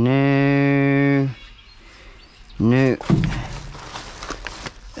definite no. No.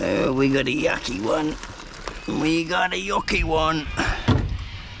 Oh, we got a yucky one. We got a yucky one.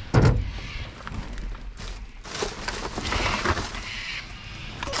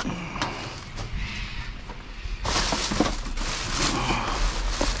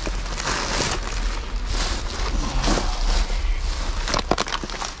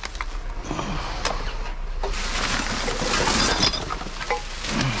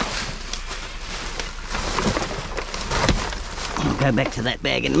 Go back to that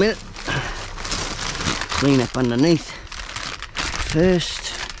bag in a minute. Clean up underneath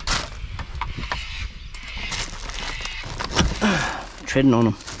first. Treading on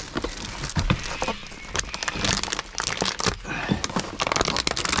them.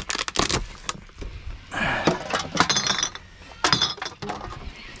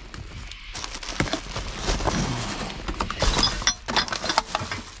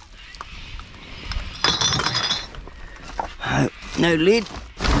 No lid.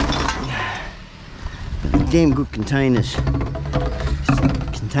 Damn good containers.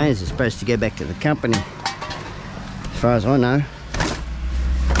 Containers are supposed to go back to the company, as far as I know.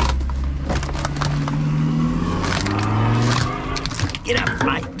 Get up,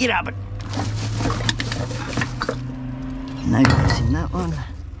 mate, get up. No gas in that one.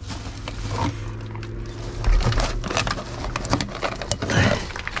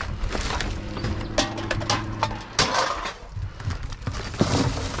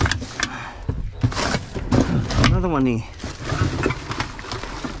 Another one here.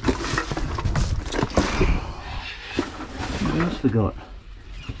 What else we got?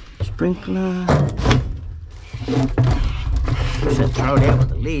 Sprinkler. Just throw it out with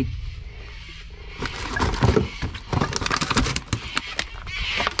the lid.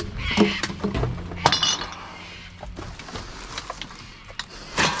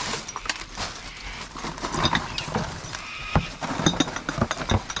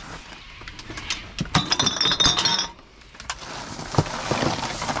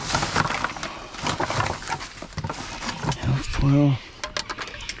 Well,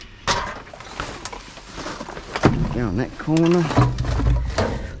 go in that corner.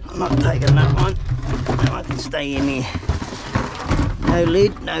 I'm not taking that one. I can stay in here. No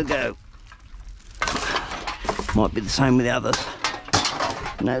lid, no go. Might be the same with the others.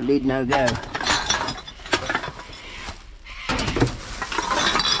 No lid, no go.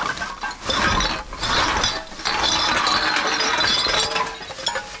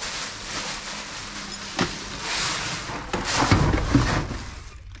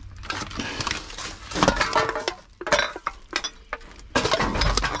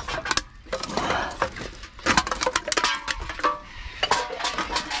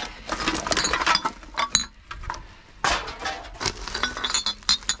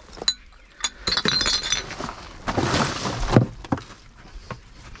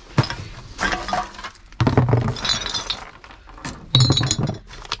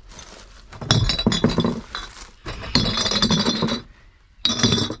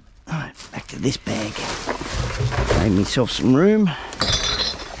 This bag. Made myself some room. I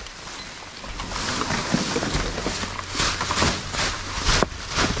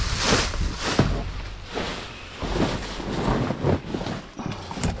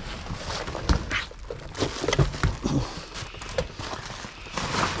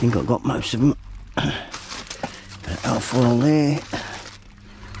think I got most of them. Got alfoil there.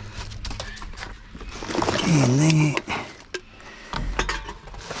 Can there.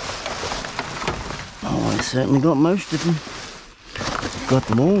 Certainly got most of them. Got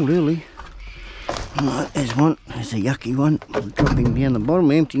them all really. Alright, there's one. There's a yucky one. I'll drop him down the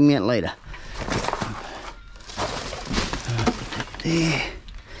bottom, empty him out later. Put that there.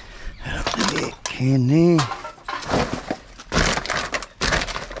 That up to there. Can there.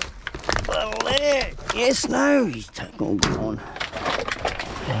 Well there. Yes, no. He's all gone.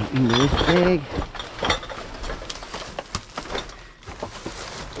 Into this bag.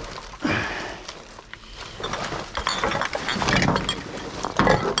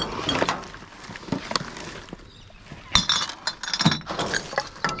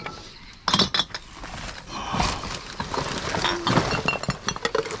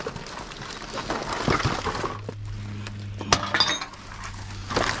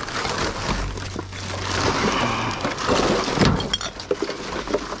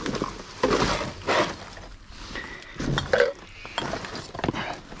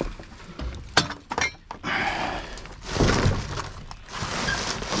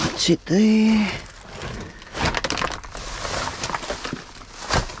 That's it there.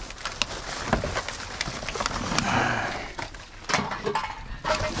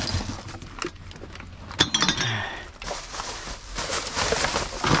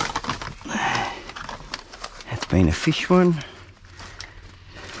 That's been a fish one.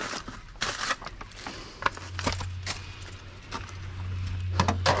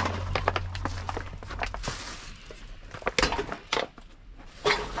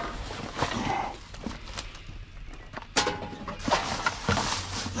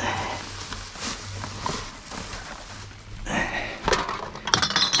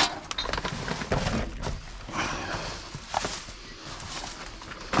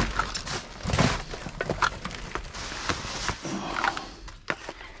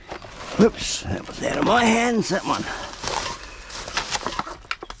 Whoops, that was out of my hands, that one.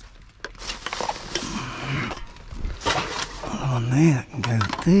 Another one there, that can go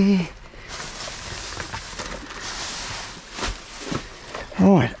there.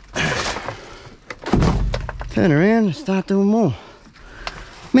 Right. Turn around and start doing more.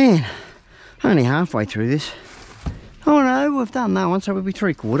 Man, only halfway through this. Oh no, we've done that one, so we'll be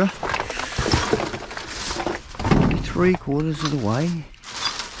 3/4. 3/4 of the way.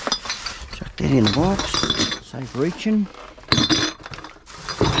 Chuck that in the box, safe reaching.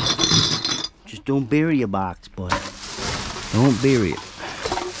 Just don't bury your box, boy. Don't bury it.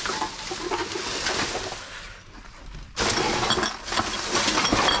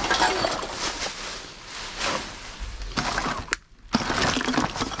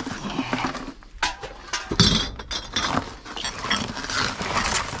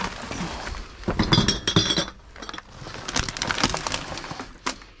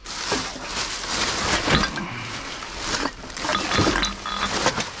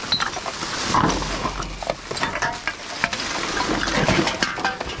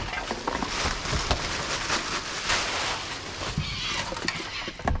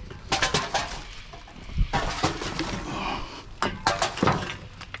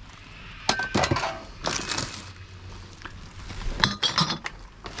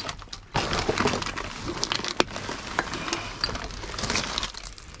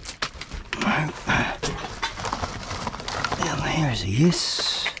 There's a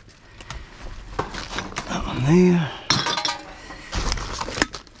yes. That one there.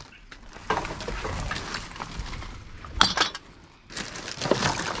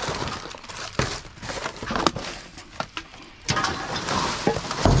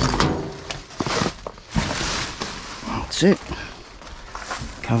 That's it.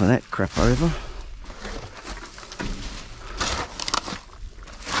 Cover that crap over.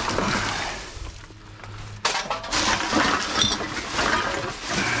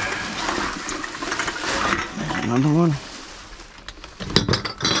 Another one.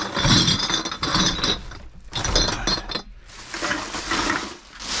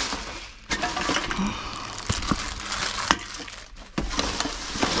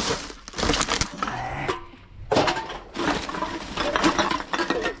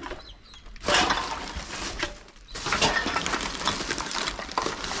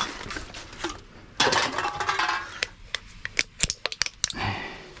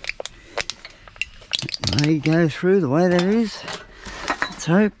 They go through the way that is. Let's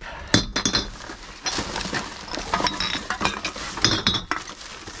hope.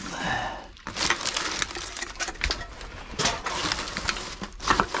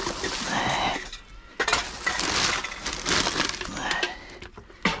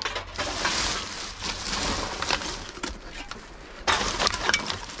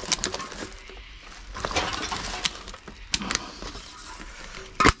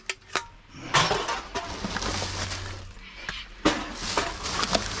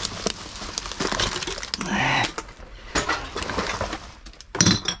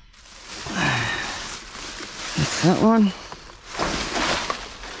 That one.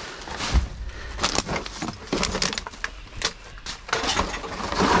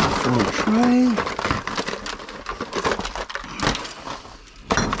 Full tray.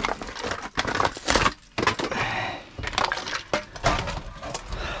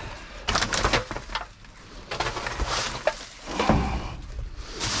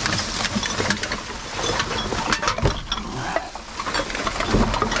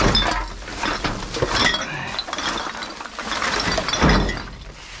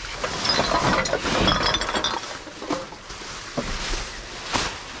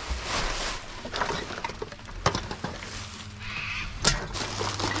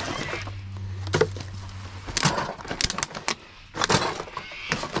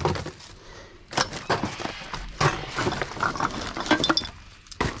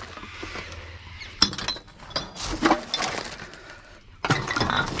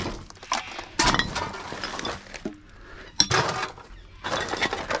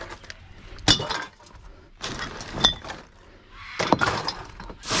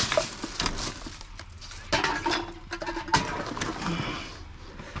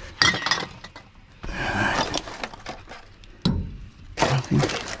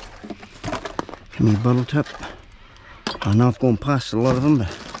 think. Come here, bottle top. I know I've gone past a lot of them, but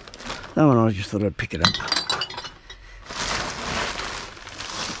that one I just thought I'd pick it up.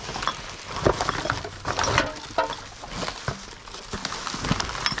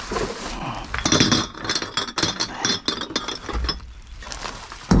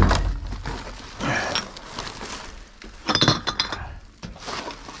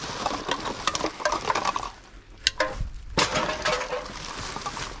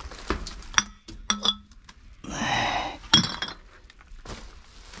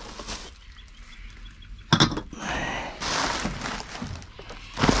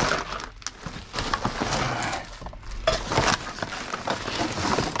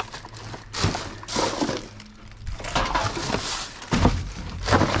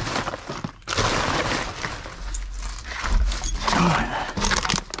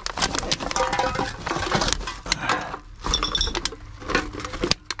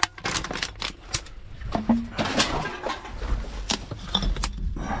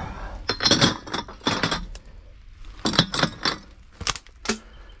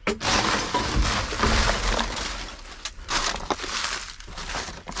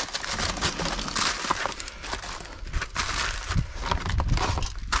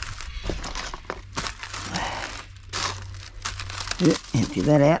 Yeah, empty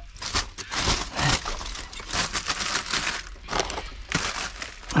that out.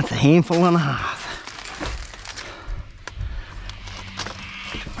 That's a handful and a half.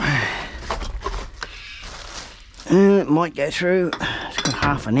 It might go through. It's got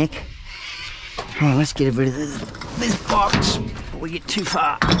half a neck. Right, let's get rid of this box before we get too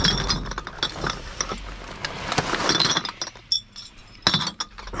far.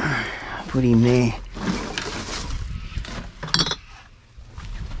 Put him there.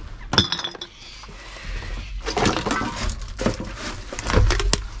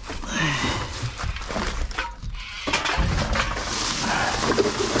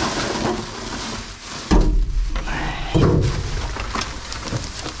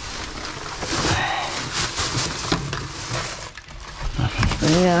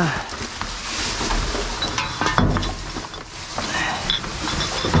 There.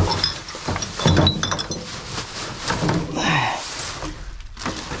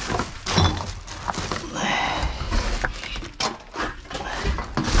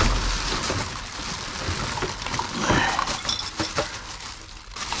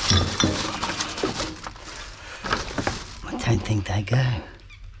 I don't think they go.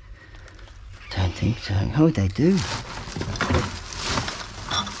 Don't think so. Oh, they do.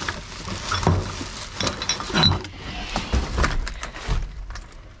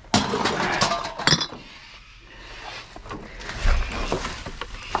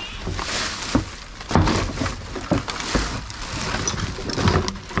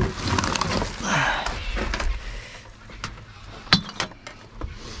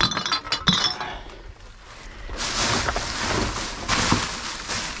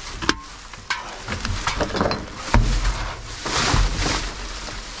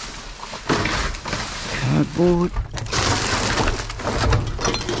 Cardboard.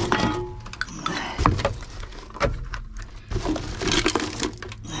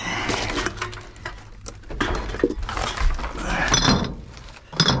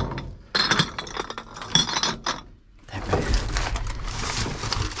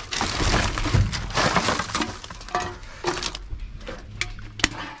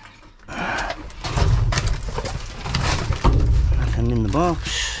 Nothing in the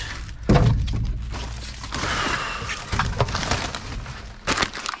box.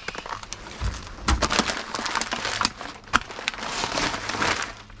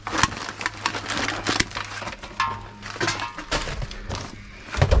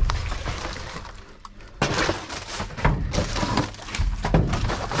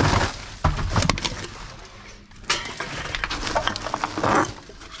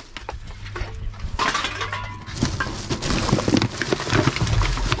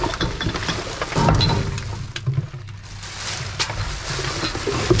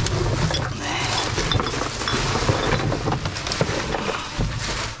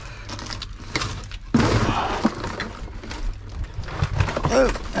 Oh,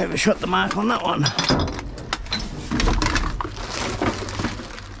 overshot the mark on that one.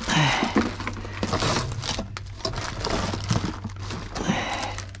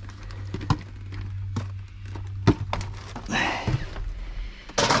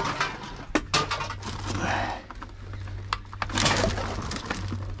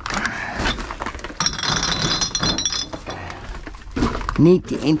 Need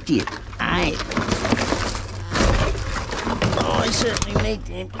to empty it. Aye. Nice. certainly need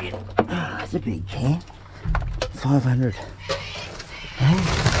to empty it. Oh, it's a big can. 500.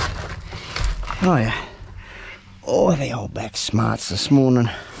 Oh yeah. Oh, the old back smarts this morning.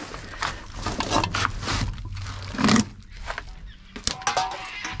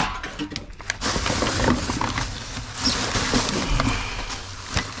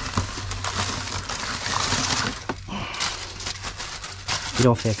 Get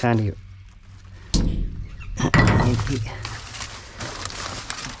off there, can't you? Empty.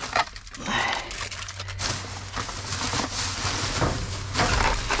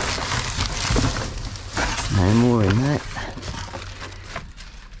 No more in that.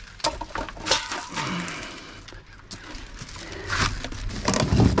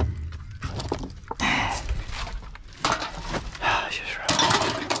 Just right.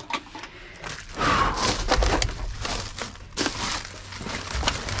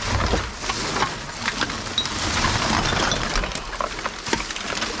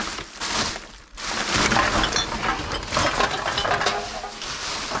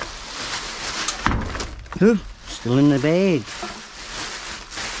 Ooh, still in the bag.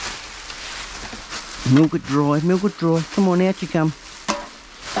 Milk it dry, milk it dry. Come on, out you come.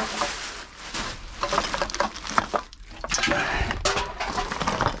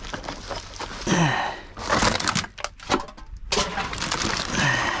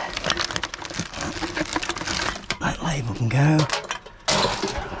 That label can go.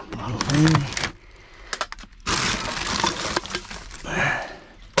 Bottle there.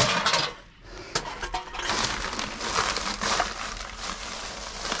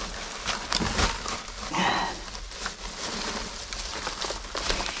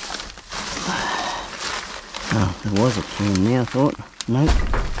 Oh, there was a can there, I thought. Nope.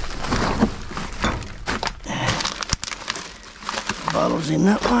 Bottles in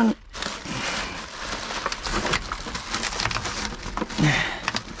that one.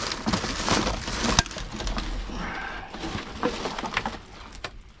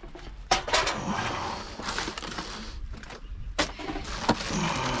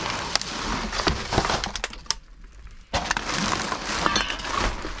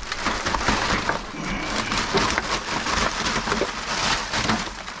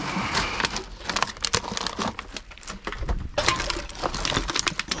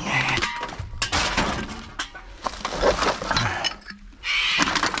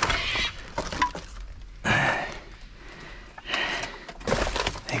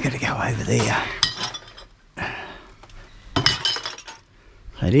 Got to go over there.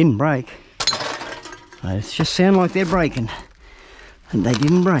 They didn't break. They just sound like they're breaking, and they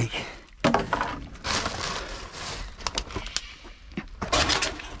didn't break.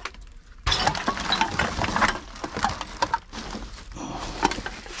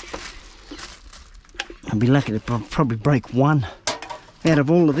 I'd be lucky to probably break one out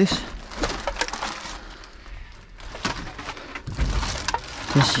of all of this.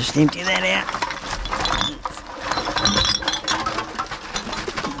 Let's just empty that out.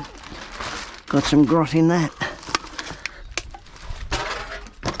 Got some grot in that.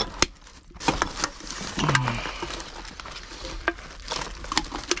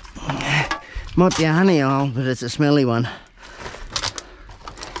 Might be a honey owl, but it's a smelly one.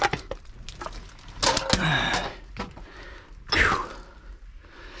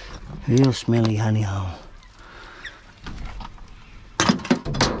 Real smelly honey owl.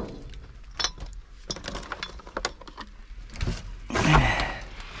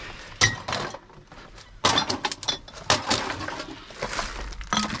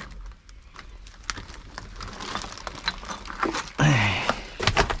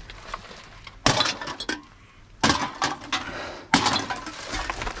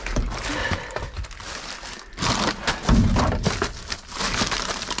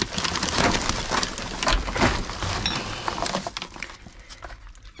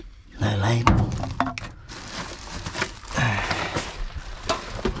 No label.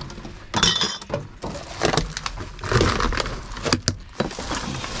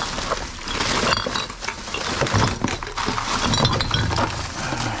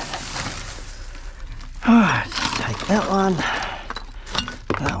 Alright, take that one.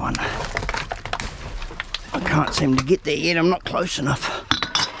 That one. I can't seem to get there yet, I'm not close enough.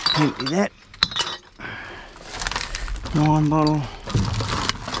 Empty that. 9 bottle.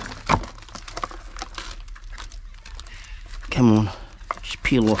 Come on, just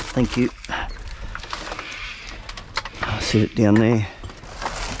peel off, thank you. I'll set it down there.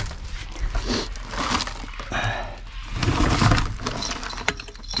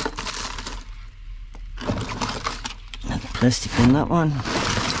 Another plastic in that one.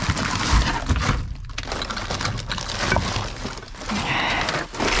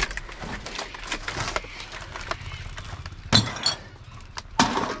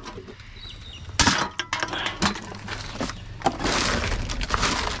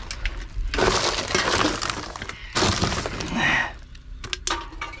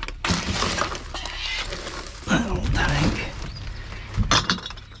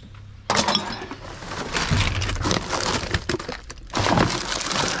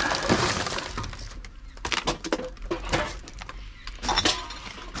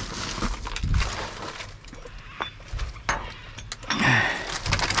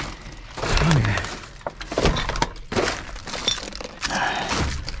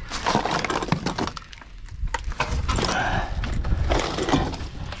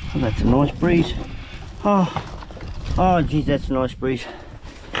 Oh, that's a nice breeze. Oh geez, that's a nice breeze.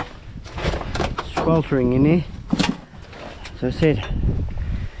 Sweltering in there. As I said,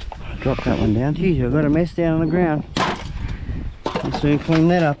 I dropped that one down. Geez, I've got a mess down on the ground. I'll soon clean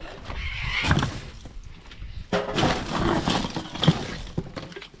that up.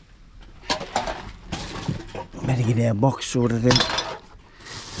 Better get our box sorted out.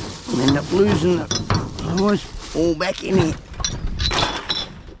 We'll end up losing it. Otherwise, all back in here.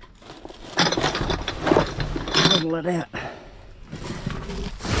 Level it out.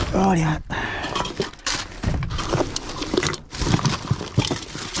 Rightio.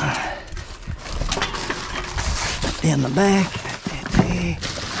 Down the back, there,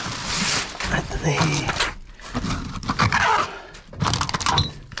 right there.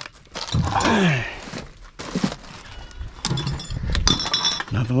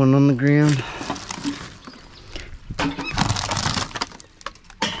 Another one on the ground.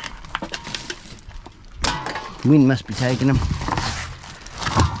 Wind must be taking them.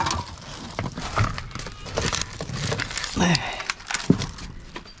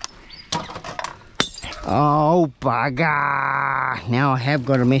 Oh bugger! Now I have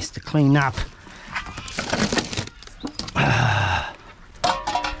got a mess to clean up.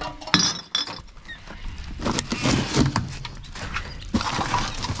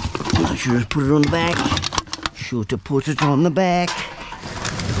 Not sure to put it on the back. Sure to put it on the back.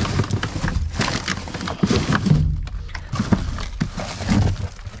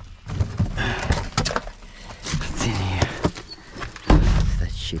 What's in here? What's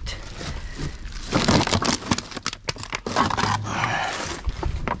that shit?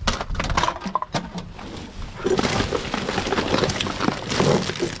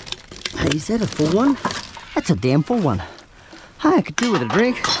 Is that a full one? That's a damn full one. Hey, I could do with a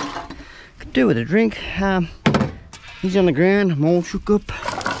drink. Could do with a drink. He's on the ground. I'm all shook up.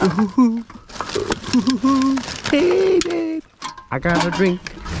 Hey, babe. I got a drink.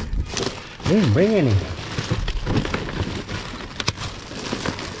 Didn't bring any.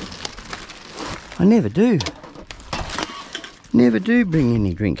 I never do. Never do bring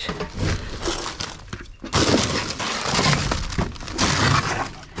any drinks.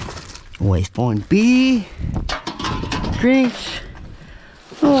 Always find beer, drinks,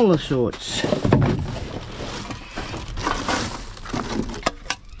 all the sorts.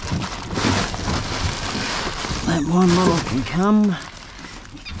 That one bottle can come.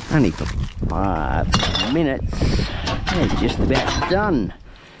 Only for 5 minutes. It's just about done.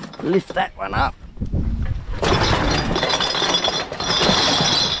 Lift that one up.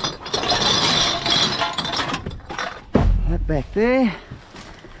 That back there.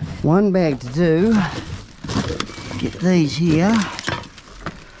 One bag to do. Get these here.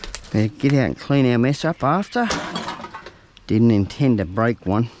 Better get out and clean our mess up after. Didn't intend to break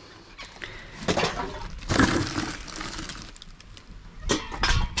one.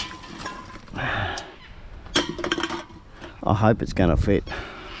 I hope it's going to fit.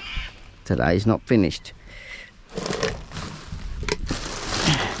 Today's not finished.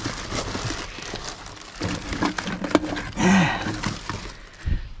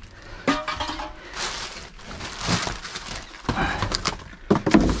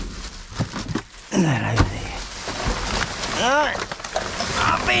 And that over there. Alright,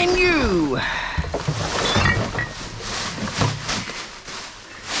 up in you.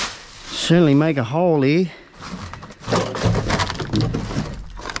 Certainly make a hole here.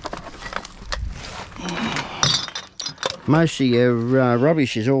 Most of your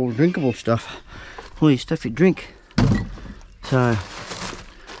rubbish is all drinkable stuff. All your stuff you drink. So,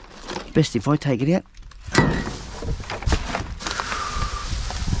 it's best if I take it out.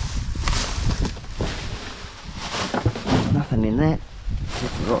 Nothing in that.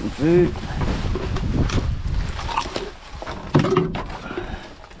 Just rotten food.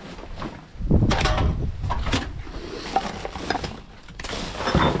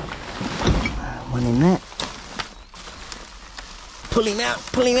 One in that. Pull him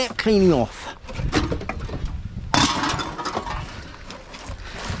out, clean him off.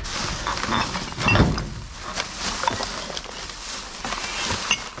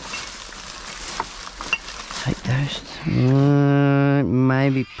 Take those.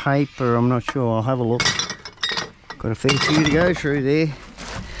 Maybe paper, I'm not sure. I'll have a look. Got a fair few to go through there.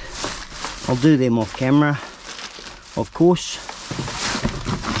 I'll do them off camera, of course.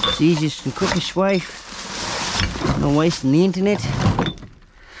 It's the easiest and quickest way. Not wasting the internet.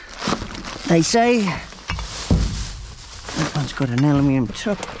 They say that one's got an aluminium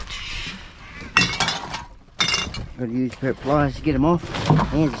top. Got to use a pair of pliers to get them off.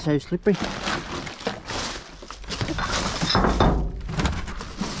 Hands are so slippery.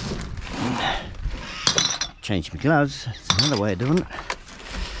 change my gloves. That's another way of doing it.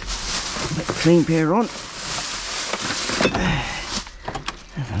 Put a clean pair on.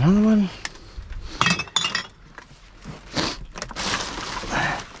 There's another one.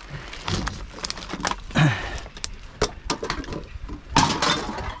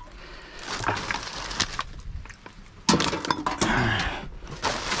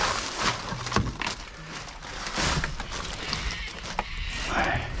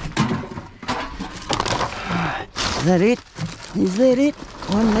 Is that it? Is that it?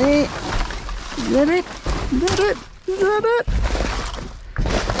 One there. Is that it? Is that it? Is that it?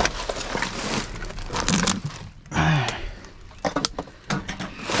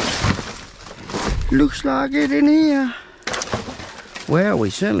 Looks like it in here. Well, we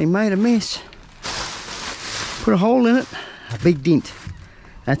certainly made a mess. Put a hole in it. A big dent.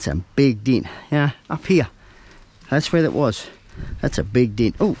 That's a big dent. Yeah, up here. That's where that was. That's a big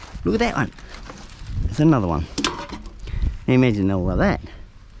dent. Oh, look at that one. There's another one. Imagine all of that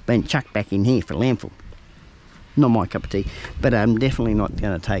being chucked back in here for landfill. Not my cup of tea, but I'm definitely not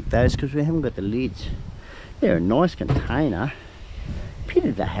going to take those because we haven't got the lids. They're a nice container.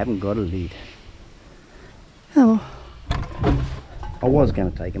 Pity they haven't got a lid. Oh, I was going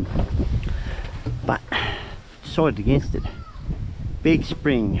to take them, but decided against it. Big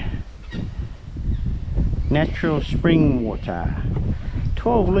spring, natural spring water,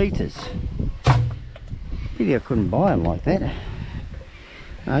 12 litres. Pity I couldn't buy them like that.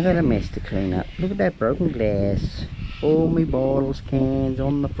 I got a mess to clean up. Look at that broken glass. All my bottles, cans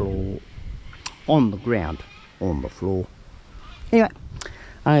on the floor. On the ground. On the floor. Anyway,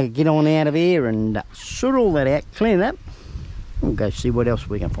 I'll get on out of here and sort all that out, clean it up, and go see what else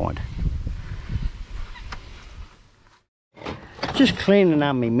we can find. Just cleaning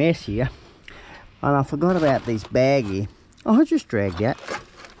up my mess here. And I forgot about this bag here. I just dragged out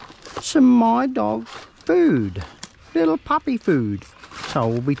some my dog's food, little puppy food, so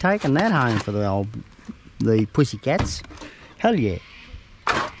we'll be taking that home for the pussycats. Hell yeah.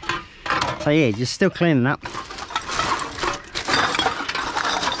 So yeah, just still cleaning up.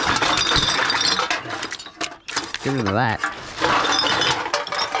 Get rid of that.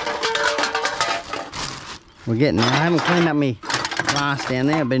 We're getting there. I haven't cleaned up my glass down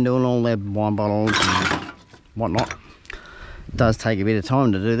there. I've been doing all their wine bottles and whatnot. It does take a bit of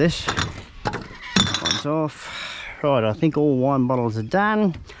time to do this. Off. Right, I think all wine bottles are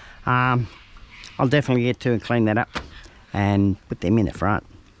done. I'll definitely get to and clean that up and put them in the front.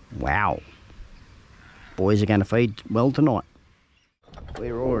 Wow. Boys are going to feed well tonight.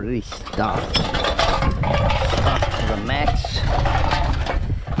 We're already stuffed. Stuffed to the max.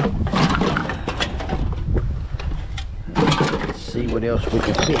 Let's see what else we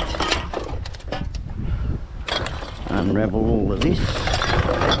can fit. Unravel all of this.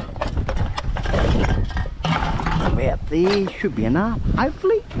 About there, should be enough.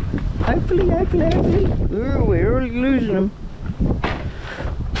 Hopefully. Oh, we're already losing them.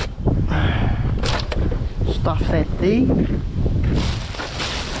 Stuff that there.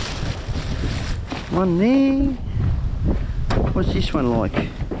 One there. What's this one like?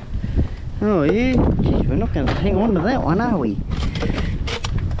 Oh yeah, geez, we're not going to hang on to that one, are we?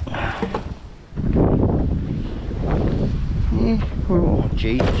 Yeah, oh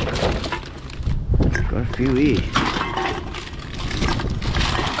geez. Got a few here.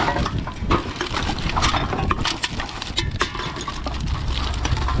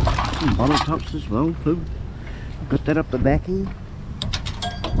 Some bottle tops as well too. Got that up the back here.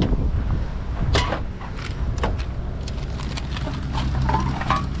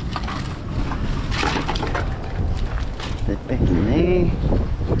 That back in there.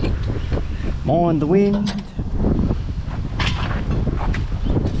 Mind the wind.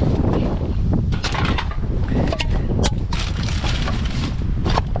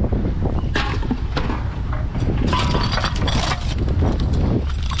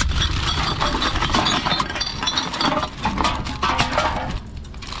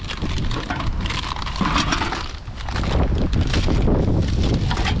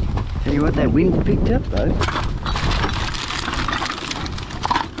 Tell you what, that wind picked up though.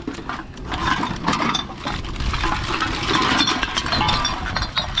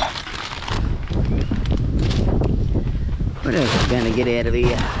 What else is going to get out of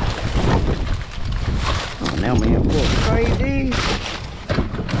here? Oh, now we have more crazy.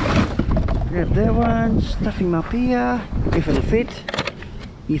 Grab that one, stuff him up here. If it'll fit.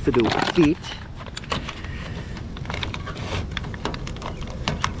 If it'll fit.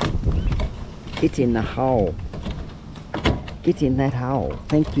 Get in the hole. Get in that hole.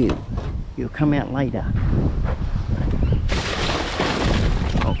 Thank you. You'll come out later.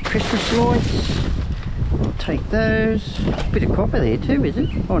 Oh, Christmas lights. I'll take those. Bit of copper there too, is it?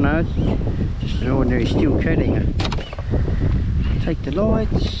 Oh no, it's just an ordinary steel coating. Take the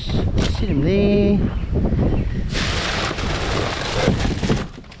lights, sit them there.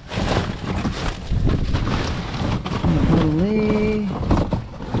 There.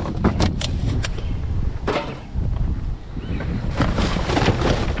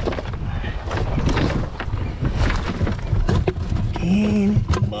 Again,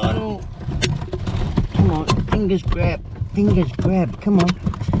 bottle. Come on, fingers grab, come on.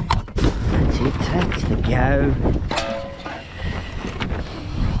 That's it, that's the go.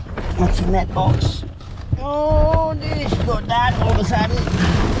 What's in that box? Oh, this got that all of a sudden.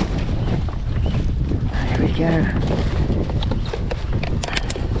 There we go.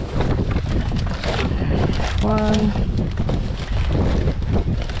 One.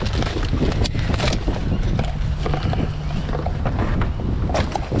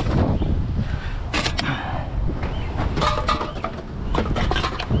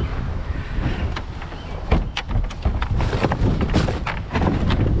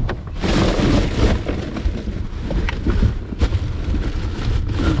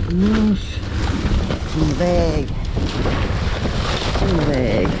 Nice. It's in the bag. It's in the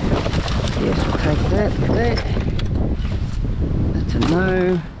bag. Yes, we'll take that with that. That's a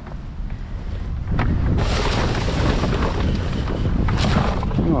no.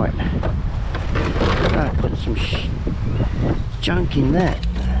 Right. Start putting some junk in that.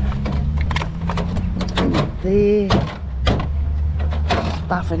 Bring it there.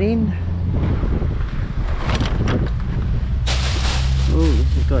 Stuff it in. Oh,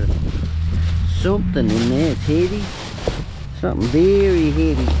 this has got something in there. It's heavy. Something very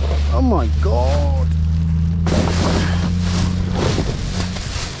heavy. Oh my god.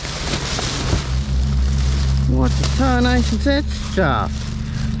 What the tarnation's that stuff?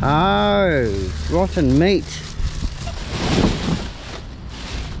 Oh, rotten meat.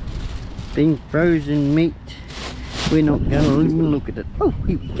 Being frozen meat. We're not going to even look at it. Oh,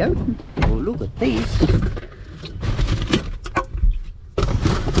 here we go. Oh, look at this.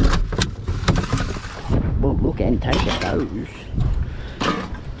 Well, look and take at those.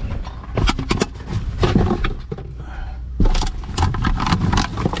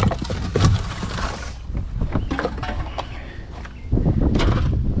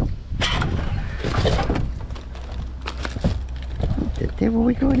 What the devil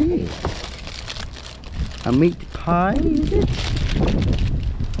we got here? A meat pie, is it?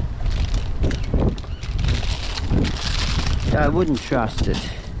 I wouldn't trust it.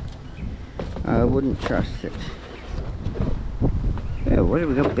 I wouldn't trust it. Oh, what have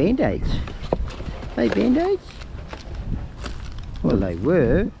we got? Band-aids. Are they band-aids? Well, they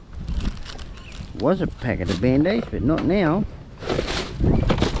were. Was a packet of band-aids, but not now.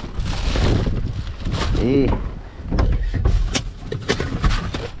 There.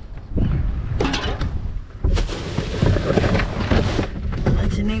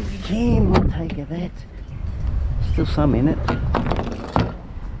 That's an empty can. We'll take of that. Still some in it.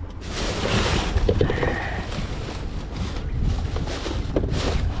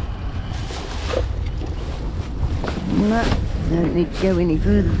 No, don't need to go any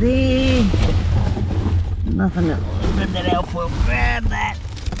further there. Nothing else. Grab that alfoil, grab that.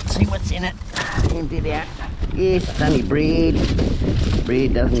 See what's in it. Empty it out. Yes, it's only bread.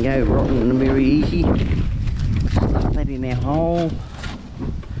 Bread doesn't go rotten very easy. Stuff that in our hole.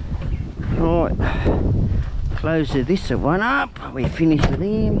 Right. Close this one up. We're finished with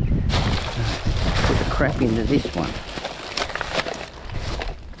them. Put the crap into this one.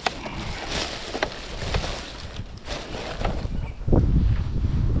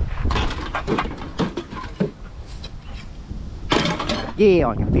 Yeah,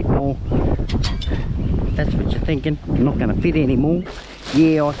 I can fit more. That's what you're thinking. I'm not going to fit any more.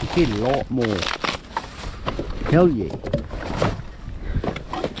 Yeah, I can fit a lot more. Hell yeah.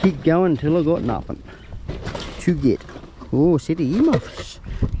 Keep going until I got nothing to get. Oh, a set of earmuffs.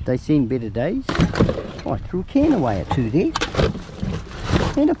 They seen better days. I threw a can away or two there.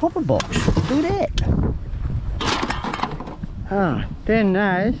 And a popper box. Look at that. Ah, damn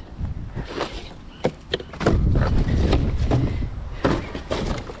those.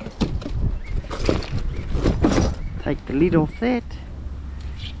 Take the lid off that.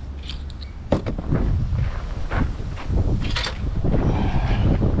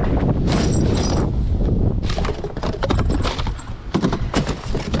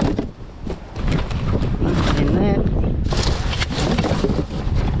 In that.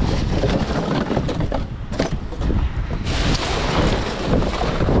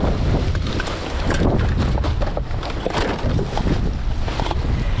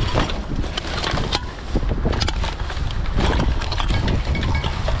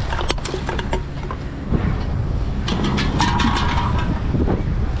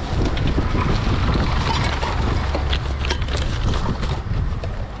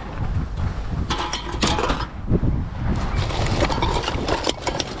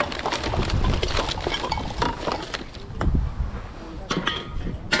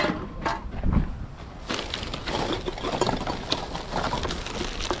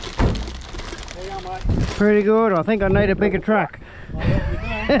 mate. Pretty good. I think I need a bigger truck. I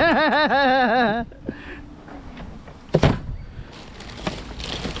hope you do.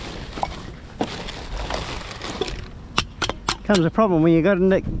 Comes a problem when you got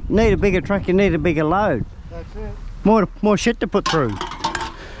to need a bigger truck. You need a bigger load. That's it. More shit to put through.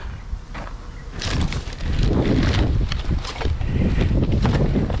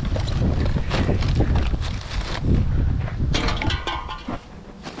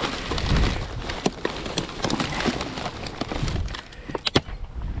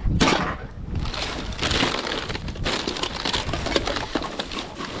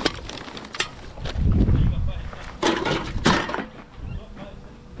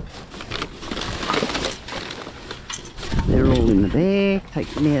 They're all in the bag. Take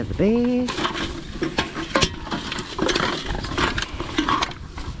them out of the bag.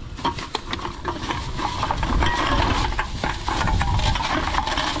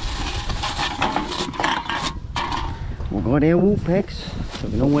 We've got our wool packs, so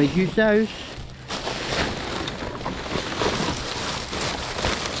we can always use those.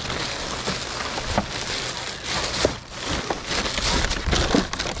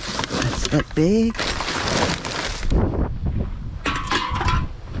 That's that bag.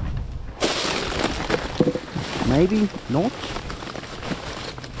 Maybe not.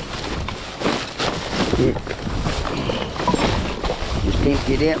 Yeah. Just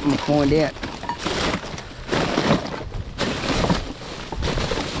empty it out and we'll find out.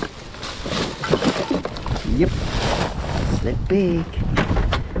 Yep. It's that big.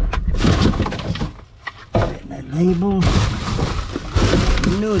 That label.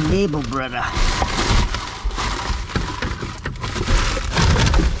 No label, brother.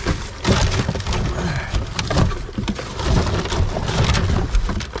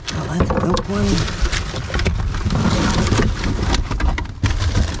 One.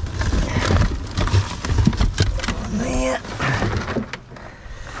 There.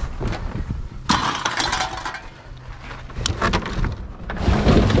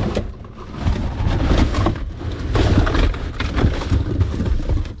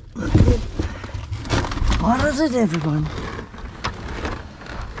 What is it, everyone?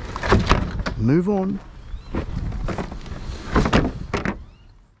 Move on.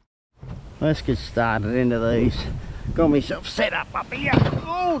 Let's get started into these. Got myself set up here.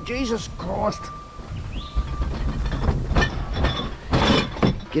 Oh, Jesus Christ.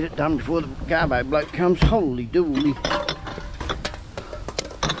 Get it done before the garbo bloke comes. Holy dooly.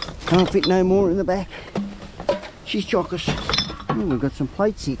 Can't fit no more in the back. She's chockers. Oh, we've got some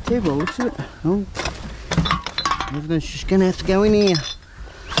plates here too, by the looks of it. Oh, everything's just going to have to go in here.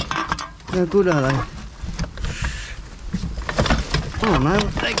 How good are they? Oh no,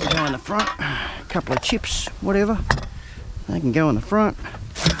 they can go in the front. A couple of chips, whatever. They can go in the front.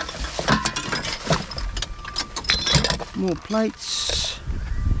 More plates.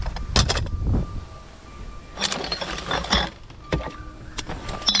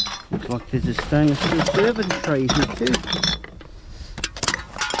 Looks like there's a stainless steel serving tray here too.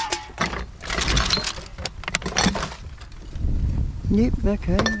 Yep,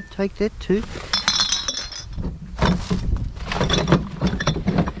 okay, I'll take that too.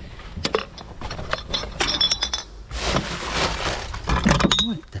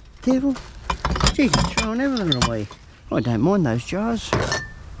 What the devil? Jeez, he's throwing everything away. I don't mind those jars. They're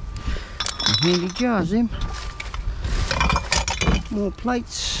handy jars, them. More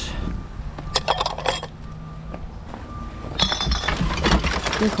plates.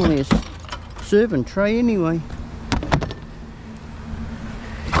 Definitely a serving tray anyway.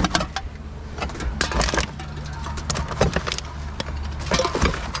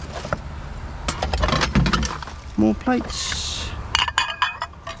 More plates.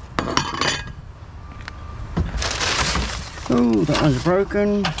 Oh, that one's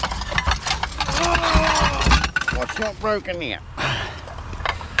broken. Oh, what's not broken here?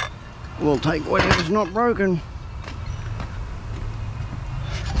 We'll take whatever's not broken.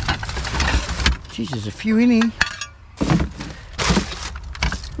 Geez, there's a few in here.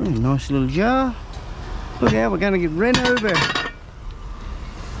 Oh, nice little jar. Look how we're going to get ran over.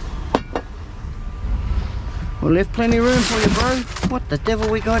 We left plenty of room for you, bro. What the devil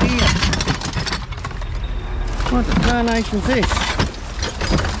we got here? What the carnation's this?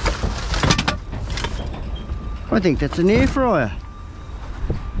 I think that's an air fryer.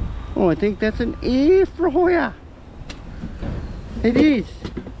 Oh, I think that's an air fryer. It is.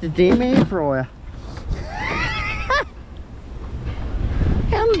 It's a damn air fryer.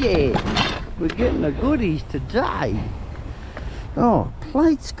 Hell yeah. We're getting the goodies today. Oh,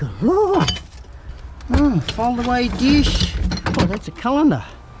 plates galore. Oh, fold away dish. Oh, that's a calendar.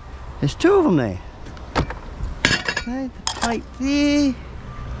 There's two of them there. Okay, the plate there.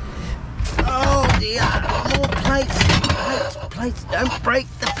 Oh dear, more plates. Plates, don't break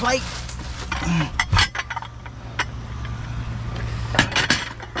the plate.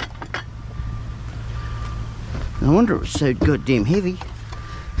 No wonder it was so goddamn heavy.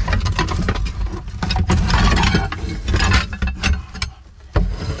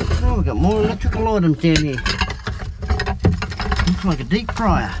 Oh, we've got more electrical items down here. Looks like a deep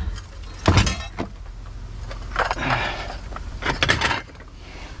fryer.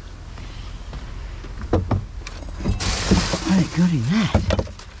 What have got in that?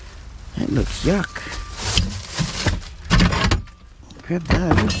 That looks yuck. Grab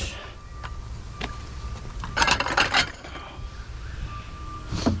those.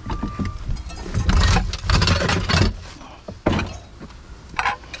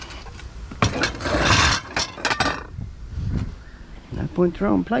 No point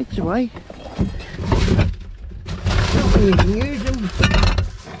throwing plates away. Not when you can use them.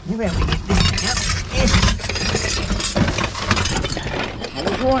 How about we get this thing up? Yes. That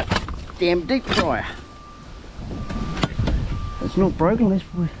was right. Damn deep fryer. It's not broken. Let's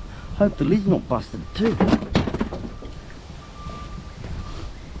hope the lid's not busted too.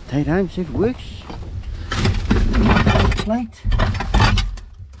 Take it home, see if it works. Plate.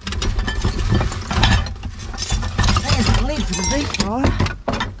 There's the lid for the deep fryer.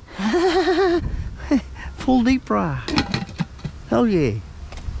 Full deep fryer. Hell yeah.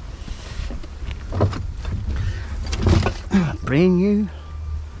 Brand new.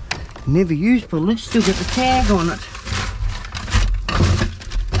 Never used, but let's still get the tag on it.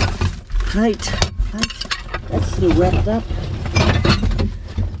 Plate. That's still wrapped up.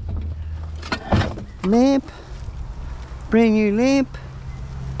 Lamp. Brand new lamp.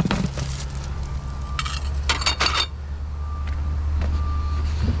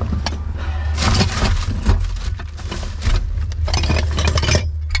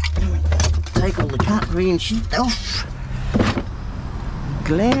 Take all the cutlery and shit off.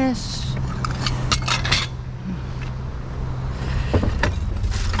 Glass.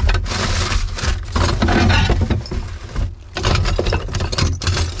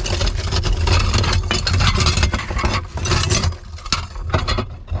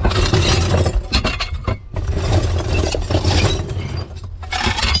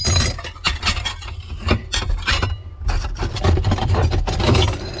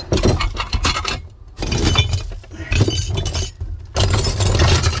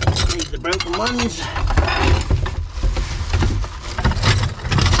 Broken ones.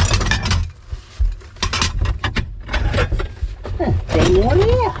 Dang one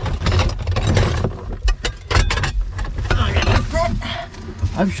here. I don't like that.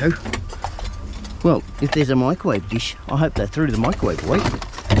 I hope so. Well, if there's a microwave dish, I hope they threw the microwave away.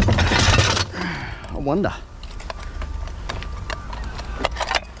 I wonder.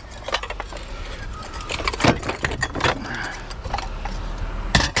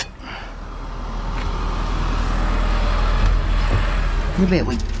 How about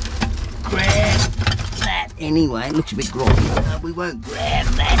we grab that anyway? It looks a bit grotty. No, we won't grab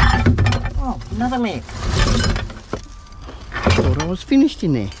that. Oh, another lamp. I thought I was finished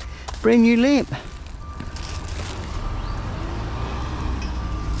in there. Brand new lamp.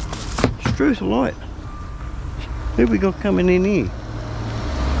 Struth light. Who have we got coming in here?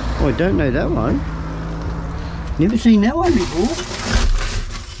 Oh, I don't know that one. Never seen that one before.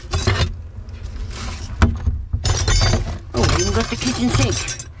 Got the kitchen sink,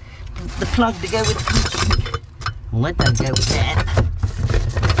 the plug to go with the kitchen sink. Well, that don't go with that.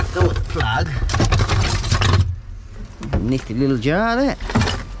 Go with the plug. Nifty little jar that.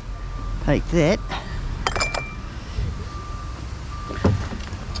 Take that.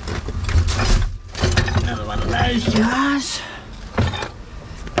 Another one of those jars.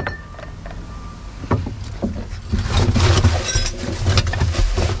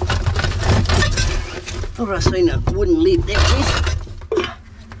 Thought I seen a wooden lid. There it is.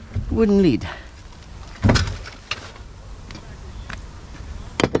 Wooden lid.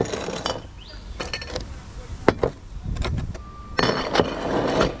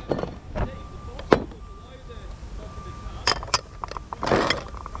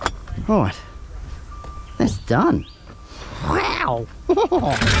 Right. That's done. Wow.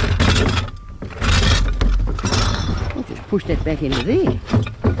 I'll just push that back into there.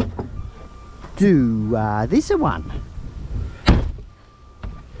 Do this one.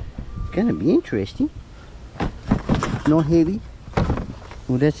 Gonna be interesting. Not heavy.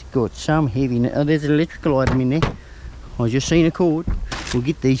 Well, that's got some heaviness. Oh, there's an electrical item in there. I just seen a cord. We'll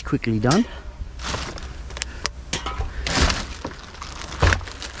get these quickly done.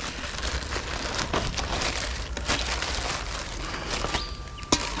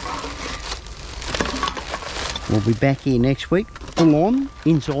 We'll be back here next week, full on,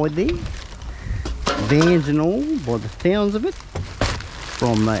 inside there. Vans and all, by the sounds of it.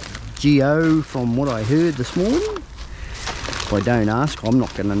 From that geo, from what I heard this morning. If I don't ask, I'm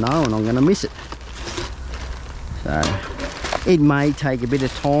not going to know and I'm going to miss it. So, it may take a bit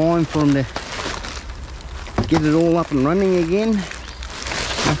of time for them to get it all up and running again.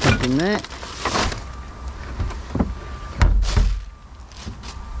 Nothing in that.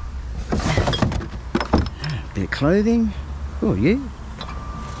 Bit of clothing. Oh, yeah.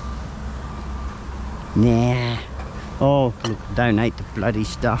 Nah. Oh, look, donate the bloody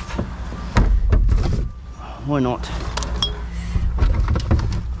stuff. Why not?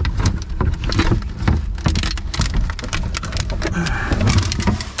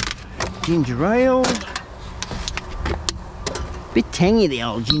 Ginger ale. Bit tangy, the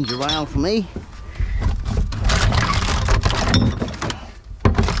old ginger ale for me.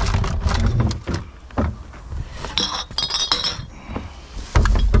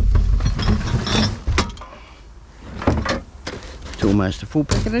 It's almost a full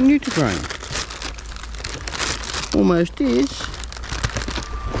packet of Nutrigrain. Almost is.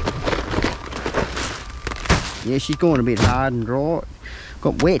 Yeah, she's gone a bit hard and dry.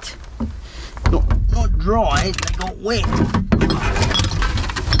 Got wet. Not dry, they got wet.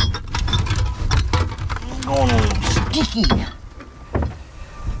 Gone all sticky.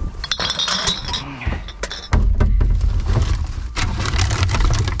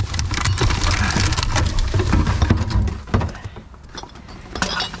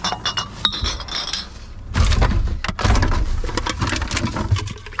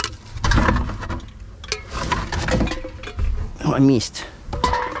 Oh, I missed.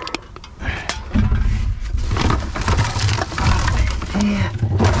 Yeah.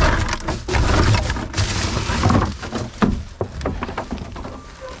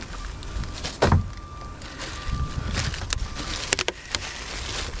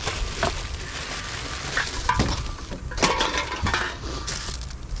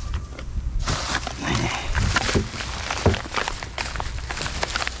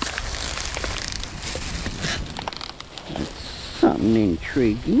 Something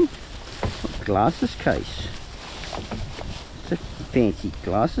intriguing. Glasses case. It's a fancy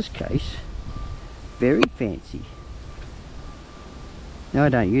glasses case. Very fancy. No, I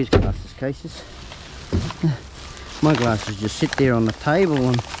don't use glasses cases. My glasses just sit there on the table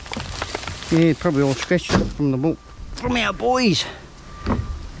and yeah, probably all scratched up from the book from our boys.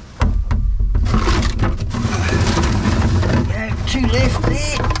 Yeah, 2 left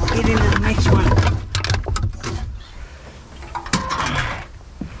there. I'll get into the next one.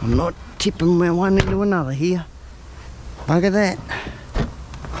 I'm not tipping one into another here. Bugger that.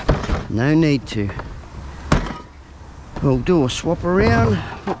 No need to. We'll do a swap around.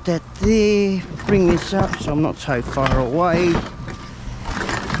 Put that there. Bring this up so I'm not so far away.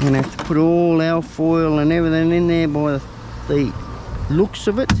 I'm going to have to put all our foil and everything in there by the looks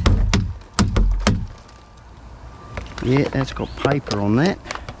of it. Yeah, that's got paper on that.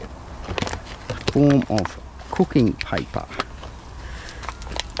 A form of cooking paper.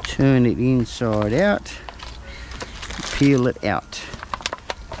 Turn it inside out, peel it out.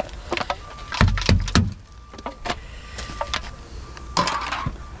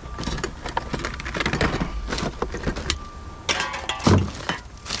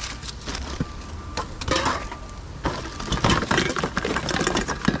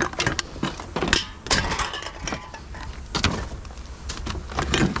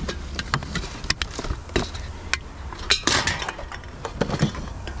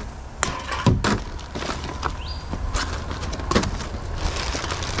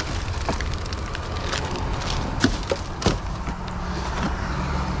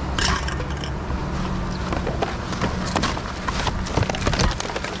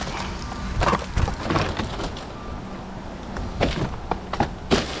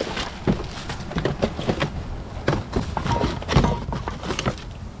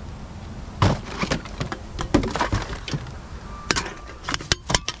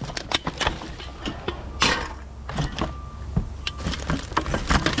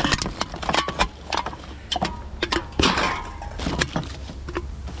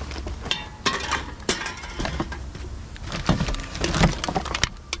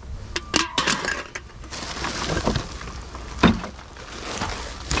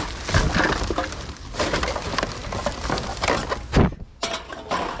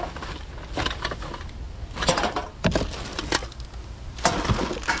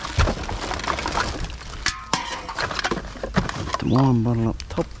 Wine bottle up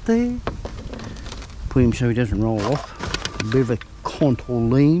top there. Put him so he doesn't roll off. A bit of a contour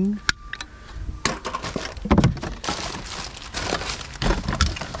lean.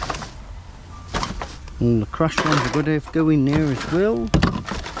 All the crushed ones have got to go in there as well.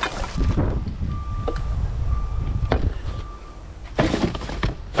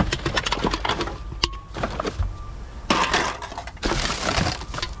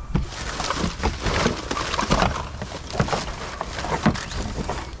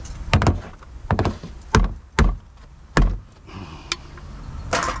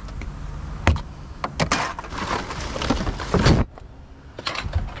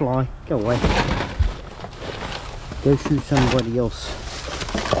 Fly, go away. Go shoot somebody else.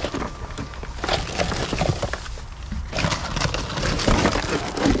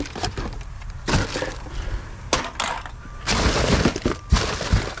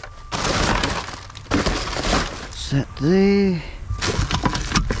 Set there.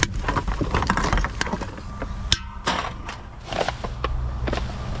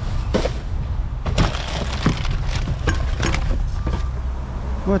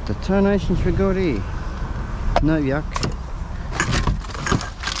 What the tarnations we got here? No yuck.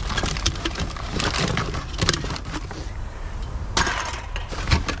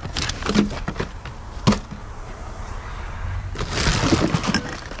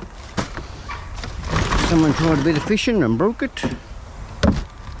 Someone tried a bit of fishing and broke it.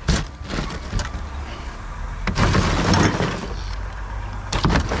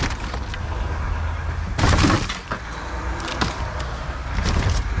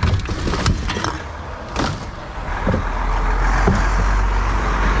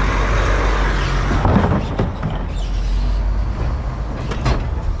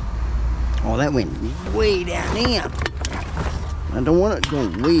 Oh, that went way down there. I don't want it to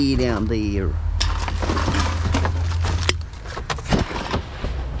go way down there.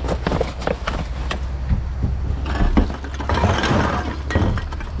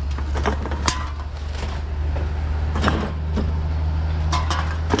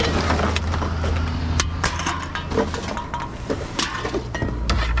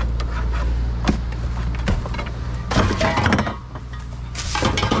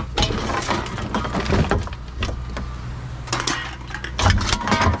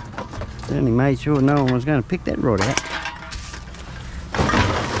 Certainly made sure no one was going to pick that rod out.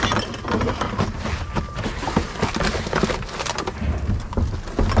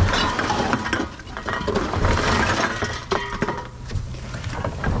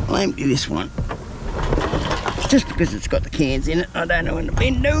 I'll empty this one. Just because it's got the cans in it, I don't know when to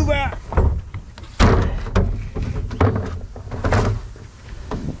bend over.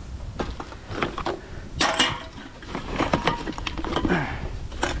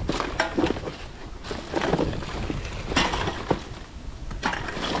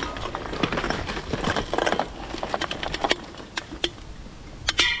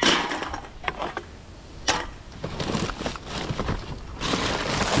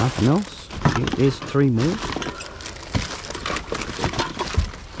 Nothing else. Yeah, there's 3 more.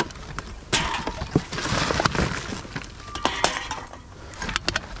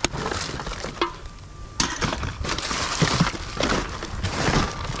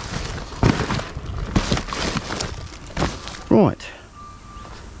 Right,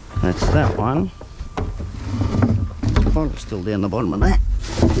 that's that one. Fiber's still down the bottom of that.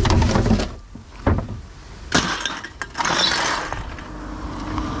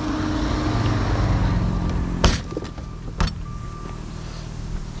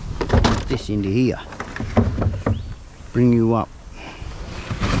 This into here, bring you up.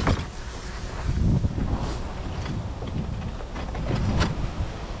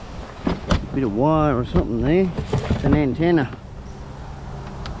 Bit of wire or something there. It's an antenna.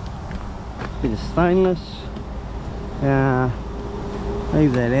 Bit of stainless.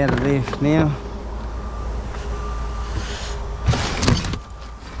 Leave that out of there for now.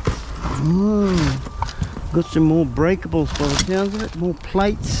 Got some more breakables by the sounds of it. More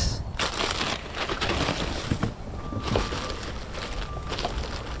plates.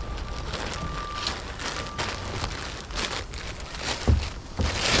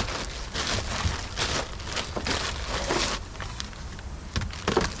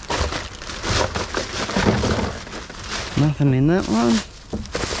 Nothing in that one.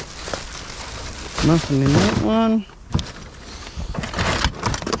 Nothing in that one.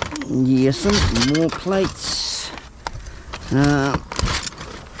 Yeah, some more plates. Grab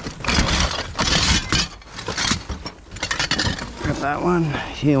that one.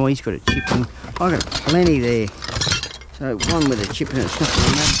 Yeah, well, he's got a chip in. I got plenty there. So one with a chip in it's not going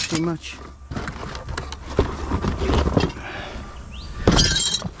to matter too much.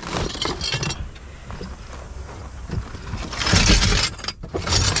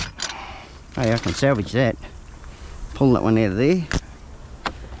 Hey, I can salvage that. Pull that one out of there.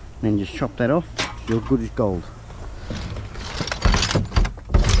 Then just chop that off. Still good as gold.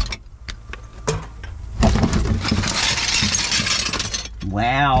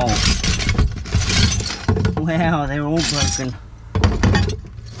 Wow. Wow, they're all broken.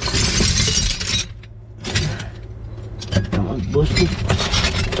 That one's busted.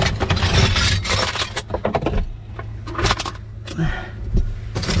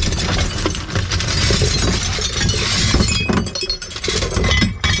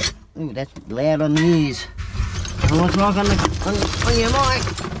 Ooh, that's loud on the ears. Oh, it's like on your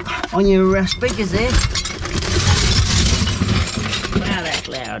mic, on your speakers there. Wow, that's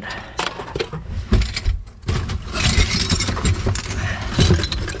loud.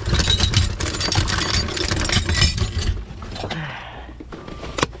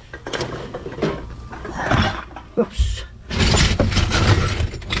 Oops.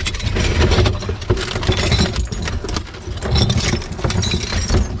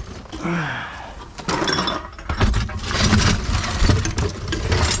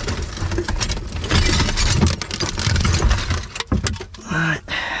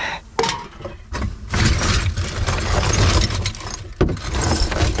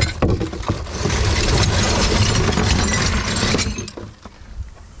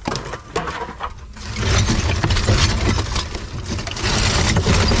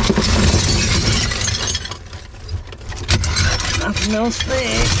 Nothing else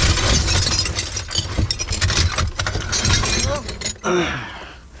there.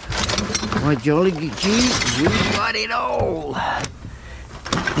 My jolly good you got it all.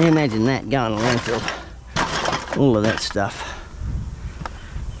 Now imagine that going to landfill. All of that stuff.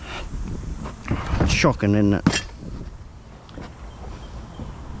 It's shocking, isn't it?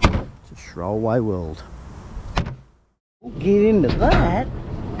 It's a throwaway world. We'll get into that.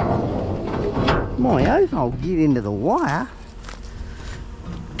 My oath, I'll get into the wire.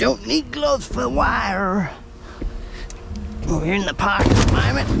 Don't need gloves for wire. We're in the park at the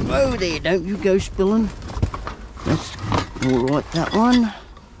moment. Whoa there, don't you go spilling. That's alright, that one.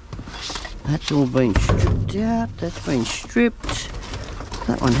 That's all been stripped out. That's been stripped.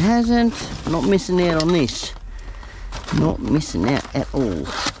 That one hasn't. Not missing out on this. Not missing out at all.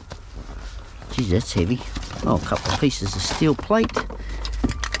 Geez, that's heavy. Oh, a couple of pieces of steel plate.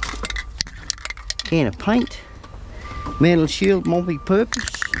 Can of paint. Metal shield, multi-purpose.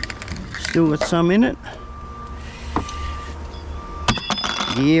 Still got some in it.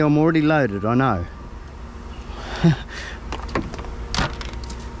 Yeah, I'm already loaded, I know.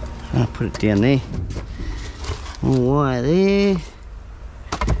 I'll put it down there. All wire there.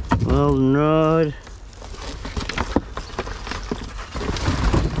 Welding rod.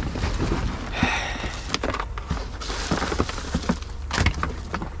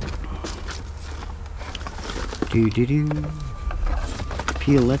 Do.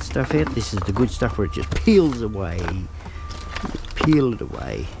 Peel that stuff out. This is the good stuff where it just peels away. Peel it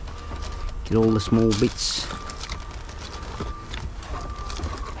away. Get all the small bits.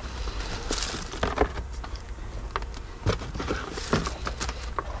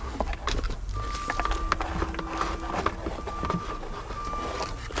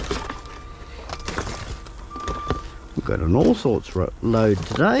 We've got an all sorts load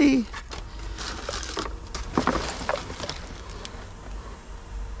today.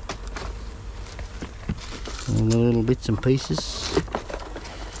 All the little bits and pieces.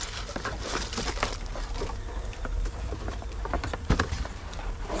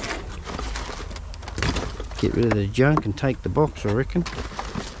 Get rid of the junk and take the box, I reckon.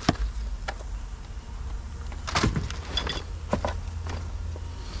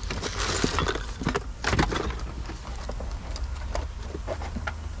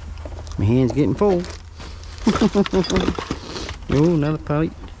 My hand's getting full. Oh, another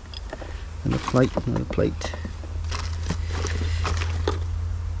plate. Another plate, another plate.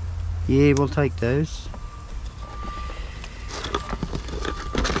 Yeah, we'll take those.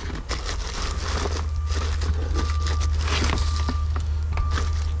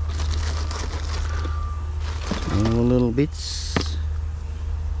 All the little bits.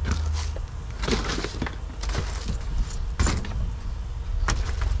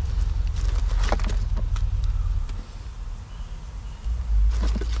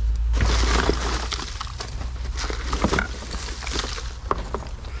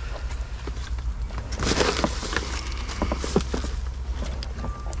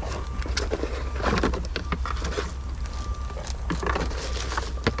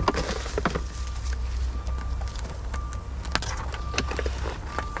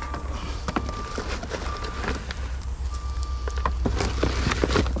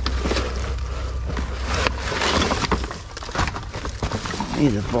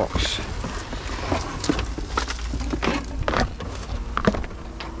 Here's a box.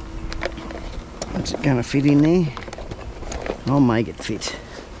 What's it going to fit in there? I'll make it fit.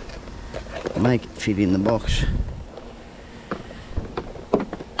 Make it fit in the box.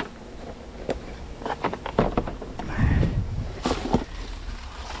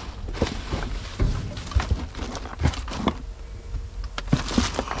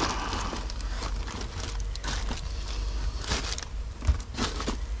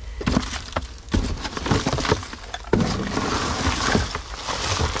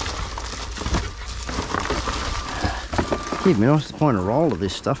 Give me nice to find a roll of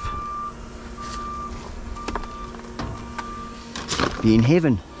this stuff. Be in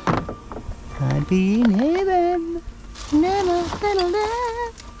heaven. I'd be in heaven.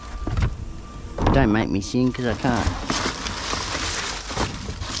 Don't make me sing because I can't.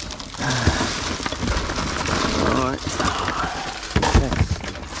 Alright.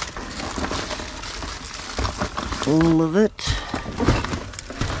 That's all of it.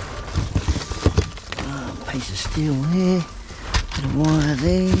 Piece of steel there. Bit of wire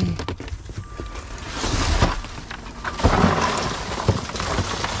there.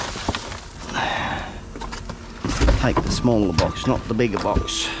 Take the smaller box, not the bigger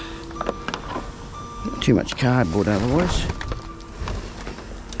box. Too much cardboard otherwise.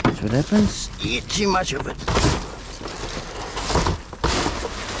 That's what happens. You get too much of it.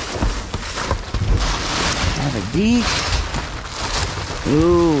 Have a dig.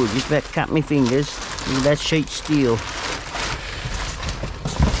 Ooh, just about cut my fingers. Look at that sheet steel.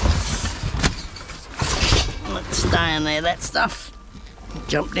 Let's stay in there, that stuff.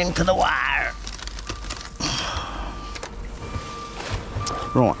 Jumped into the wire.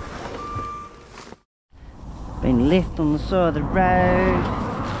 Right. Been left on the side of the road.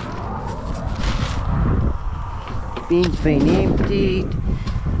 Bin's been emptied.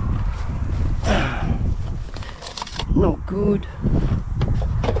 Not good.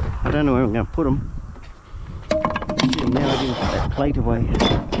 I don't know where I'm going to put them. Now I didn't put that plate away.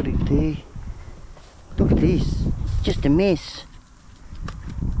 Put it there. Look at this. Just a mess.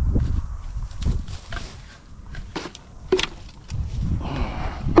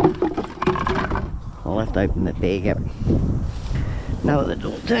 I'll have to open that bag up. No other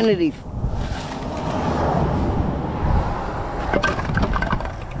alternative.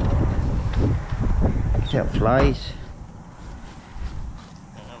 That's how it flies.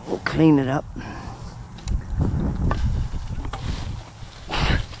 We'll clean it up.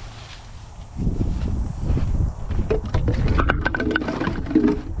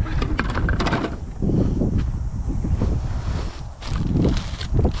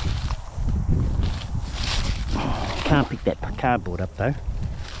 Can't pick that cardboard up though.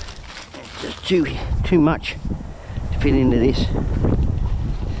 It's just too much to fit into this.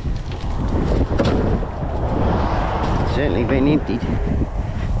 It's certainly been emptied.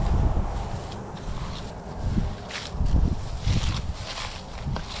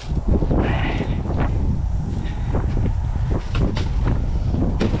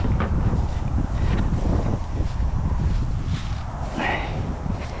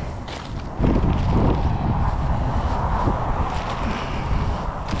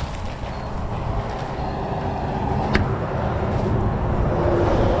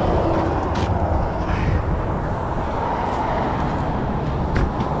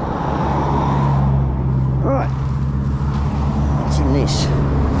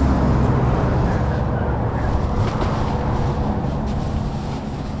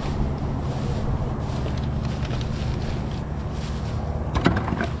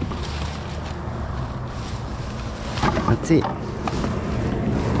 That's it.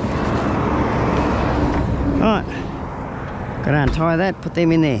 Right, gotta untie that, put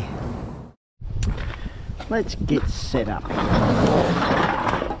them in there. Let's get set up.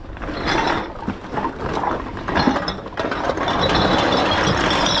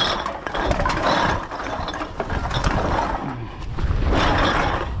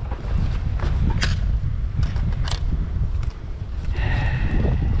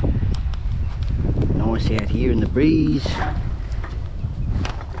 Out here in the breeze.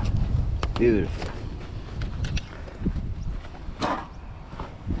 Beautiful.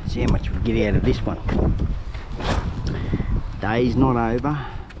 See how much we get out of this one. Day's not over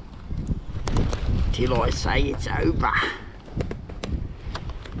till I say it's over.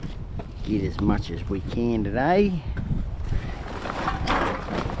 Get as much as we can today.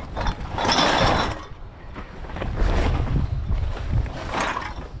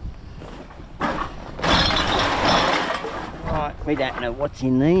 We don't know what's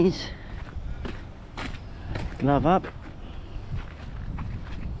in these. Glove up.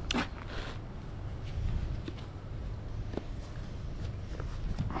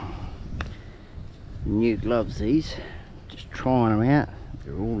 New gloves these, just trying them out.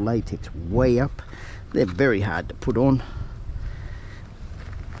 They're all latex way up. They're very hard to put on.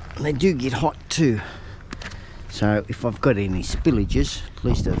 And they do get hot too. So if I've got any spillages, at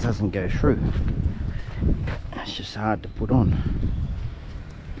least it doesn't go through. It's just hard to put on.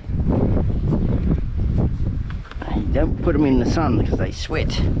 And you don't put them in the sun because they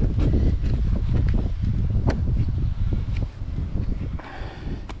sweat.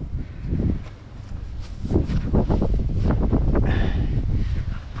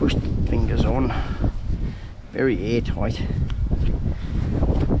 Push the fingers on, very airtight.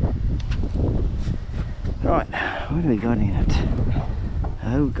 Right, what do we got in it?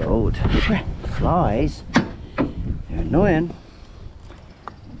 Oh god, flies. They're annoying.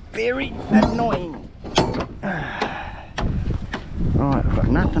 Very annoying. Right, I've got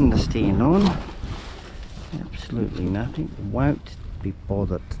nothing to stand on. Absolutely nothing. Won't be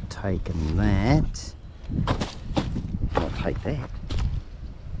bothered taking that. I'll take that.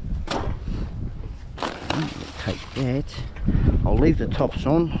 Take that. I'll leave the tops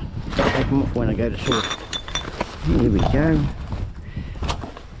on. Take them off when I go to sword. Here we go.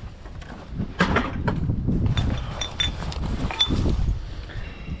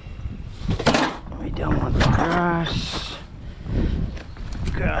 We don't want the grass.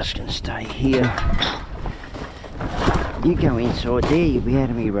 The grass can stay here. You go inside there, you'll be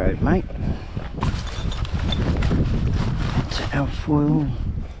out of my road, mate. That's alfoil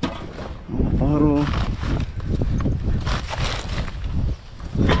on the bottle.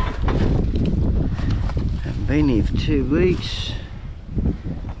 Haven't been here for 2 weeks.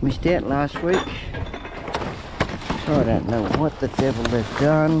 Missed out last week. So I don't know what the devil they've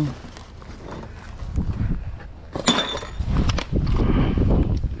done.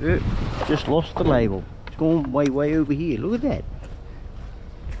 Just lost the label. It's gone way over here. Look at that.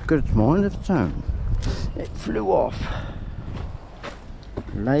 It's got its mind of its own. It flew off.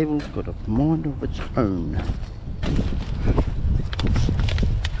 The label's got a mind of its own.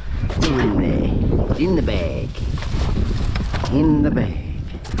 In there. It's in the bag. In the bag.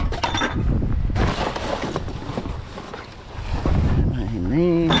 In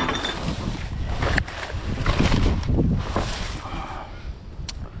there.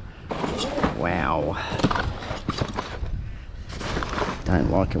 Wow. Don't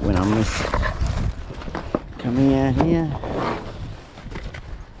like it when I miss coming out here.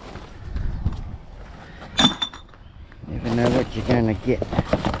 Never know what you're going to get.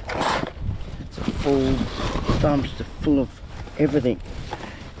 It's a full dumpster full of everything.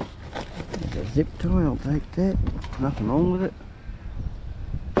 There's a zip tie, I'll take that. Nothing wrong with it.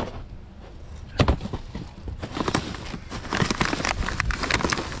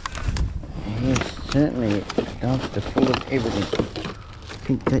 Yes, certainly a dumpster full of everything. I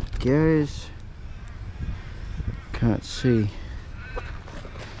think that goes. Can't see.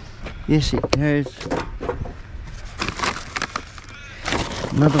 Yes, it goes.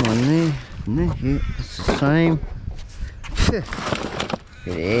 Another one there. No, yeah, it's the same. Bit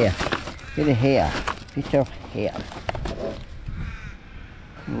of hair. Bit of hair. Bit of hair.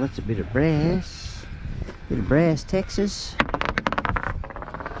 Well, that's a bit of brass. Bit of brass, Texas.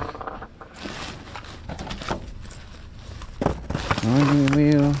 Winding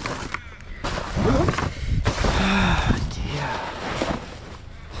wheel. Oh dear.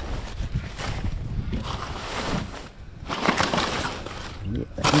 Yeah,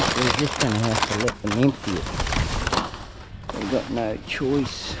 I think we're just going to have to let them empty it. We've got no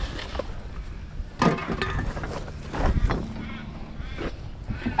choice.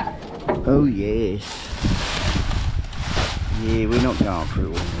 Oh yes. Yeah, we're not going through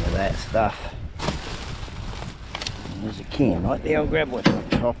all of that stuff. There's a can right there. I'll grab what's on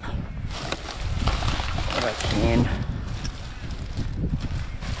top. If I can.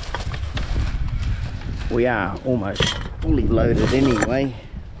 We are almost fully loaded anyway.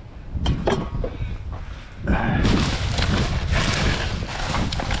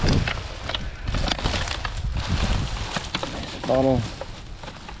 This bottle.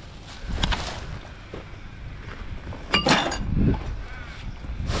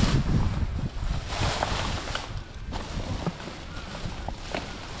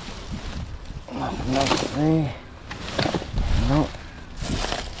 Nothing else there. No.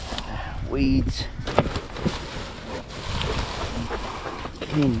 Weeds.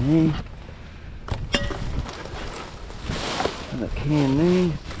 Can there. Another can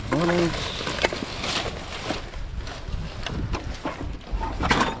there. Bottles.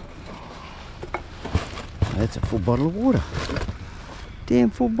 That's a full bottle of water. Damn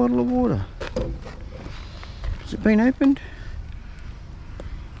full bottle of water. Has it been opened?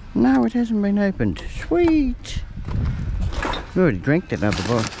 No, it hasn't been opened. Sweet. I've already drank that other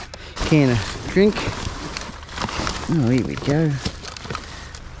bottle. Can of drink. Oh, here we go.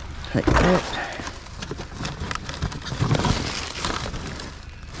 Take that.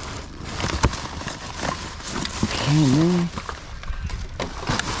 Can there.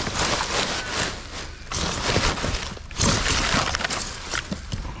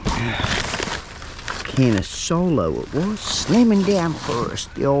 Can of Solo it was. Slamming down for us,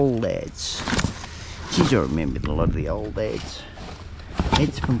 the old ads. Geez, I remembered a lot of the old ads.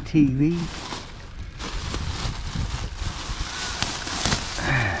 Ads from TV.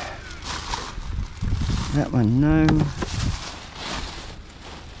 That one, no.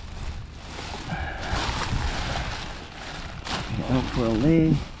 Elf well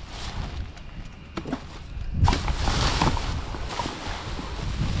there.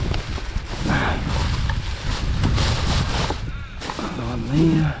 Another one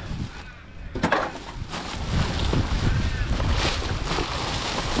there.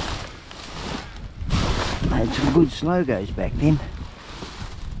 Made some good slogos back then.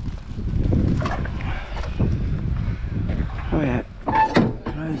 Oh yeah,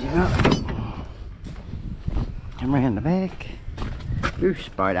 close him up. Come round the back. Ooh,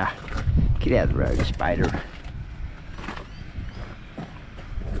 spider. Get out of the road, spider.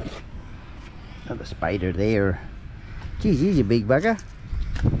 Another spider there. Geez, he's a big bugger.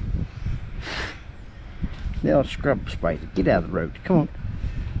 The old scrub spider. Get out of the road. Come on.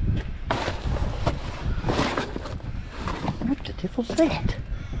 What the devil's that?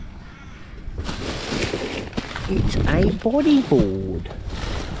 It's a bodyboard.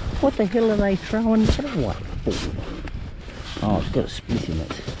 What the hell are they throwing forward for? Oh, it's got a split in it.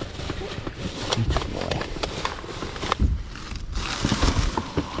 That's why.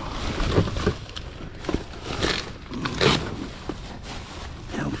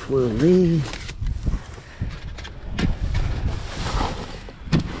 Alfoil there.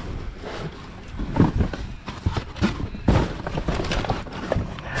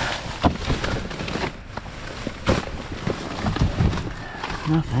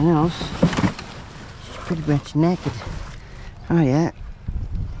 Nothing else. She's pretty much naked. Oh yeah.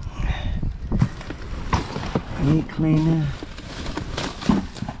 Air cleaner.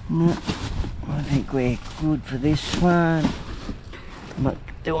 No, I think we're good for this one. I'm not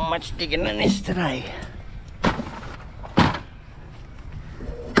doing much digging in this today.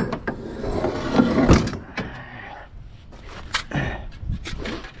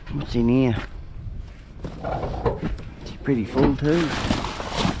 What's in here? It's pretty full too.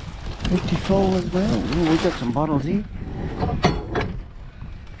 Pretty full as well. Oh, we've got some bottles here.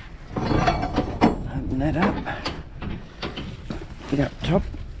 Open that up. Get up top.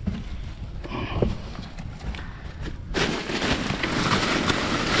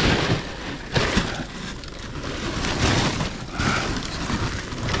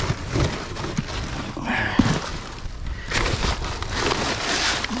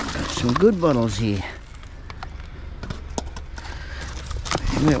 Got some good bottles here.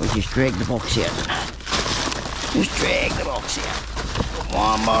 Why don't we just drag the box out? Just drag the box out.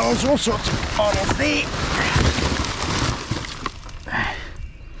 Wine bottles, all sorts of bottles there.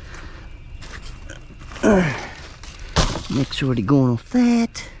 Neck's already gone off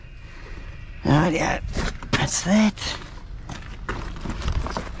that. Oh yeah, that's that.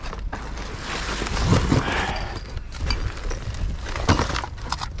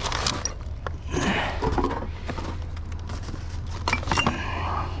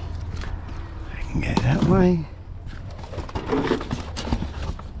 I can go that way.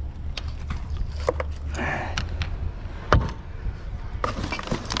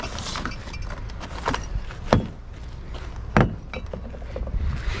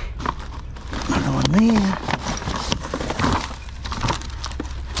 Another one there.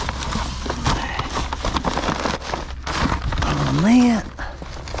 Another one there.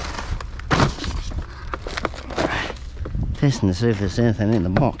 Testing to see if there's anything in the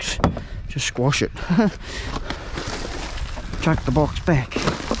box. Just squash it. Chuck the box back.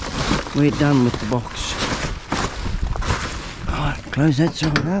 We're done with the box. Alright, close that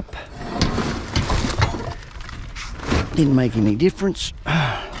side up. Didn't make any difference. What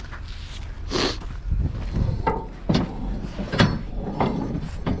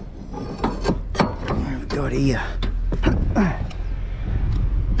have we got here? Oh,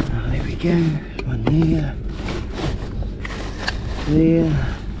 there we go. One there. There.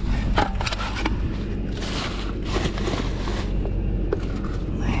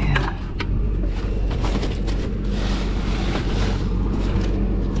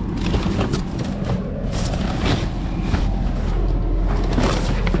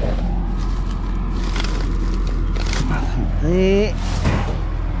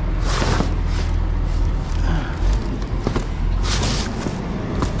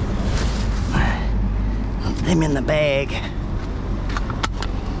 the bag.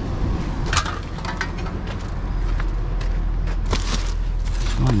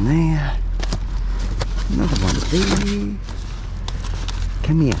 One there. Another one there.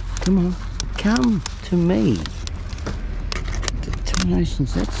 Come here. Come on. Come to me.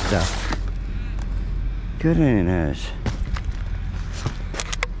 Determination's that stuff. Good in hers.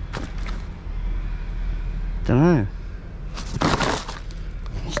 Dunno.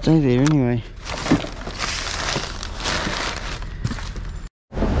 Stay there anyway.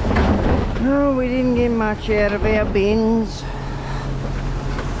 Oh, we didn't get much out of our bins.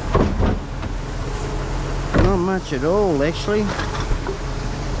 Not much at all, actually.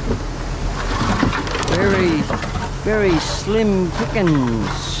 Very slim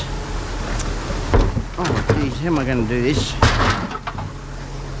pickings. Oh, geez, how am I going to do this?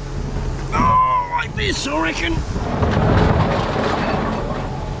 Oh, like this, I reckon.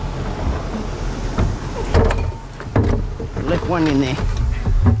 Left one in there.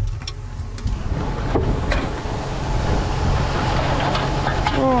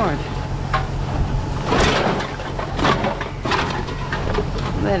 Right.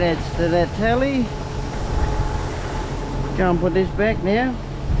 That adds to that tally. Go and put this back now.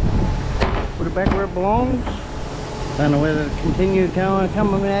 Put it back where it belongs. Don't know whether to continue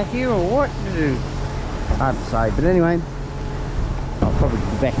coming back here or what to do. Hard to say, but anyway, I'll probably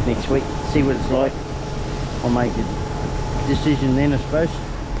be back next week, see what it's like. I'll make a decision then, I suppose.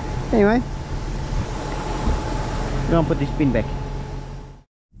 Anyway, go and put this bin back.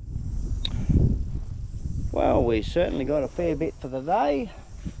 Well, we certainly got a fair bit for the day.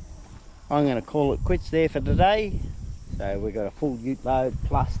 I'm going to call it quits there for today. So we got a full ute load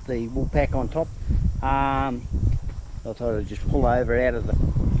plus the wool pack on top. I thought I'd just pull over out of the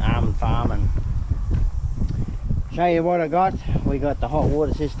almond farm and show you what I got. We got the hot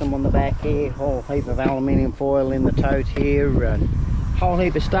water system on the back here, whole heap of aluminium foil in the tote here, and whole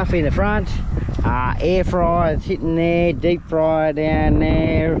heap of stuff in the front. Air fryer sitting there, deep fryer down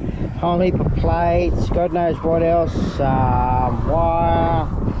there, whole heap of plates, God knows what else, wire,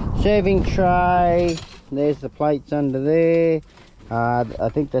 serving tray. There's the plates under there. I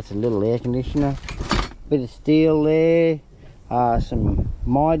think that's a little air conditioner. Bit of steel there. Some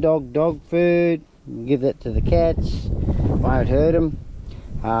my dog food. Give that to the cats. Won't hurt them.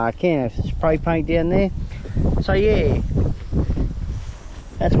 Can have spray paint down there. So yeah,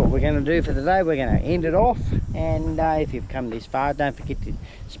 that's what we're going to do for the day. We're going to end it off. And if you've come this far, don't forget to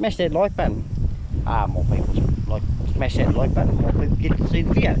smash that like button. More people smash that like button. More people get to see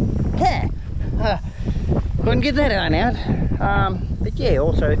the video. Couldn't get that one out. But yeah,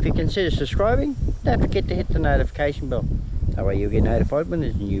 also if you consider subscribing, don't forget to hit the notification bell. That way you'll get notified when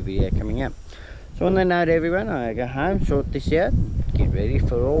there's a new video coming up. So on that note, everyone, I go home, sort this out, get ready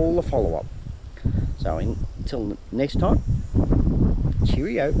for all the follow-up. So until next time,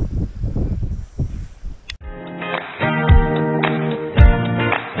 cheerio.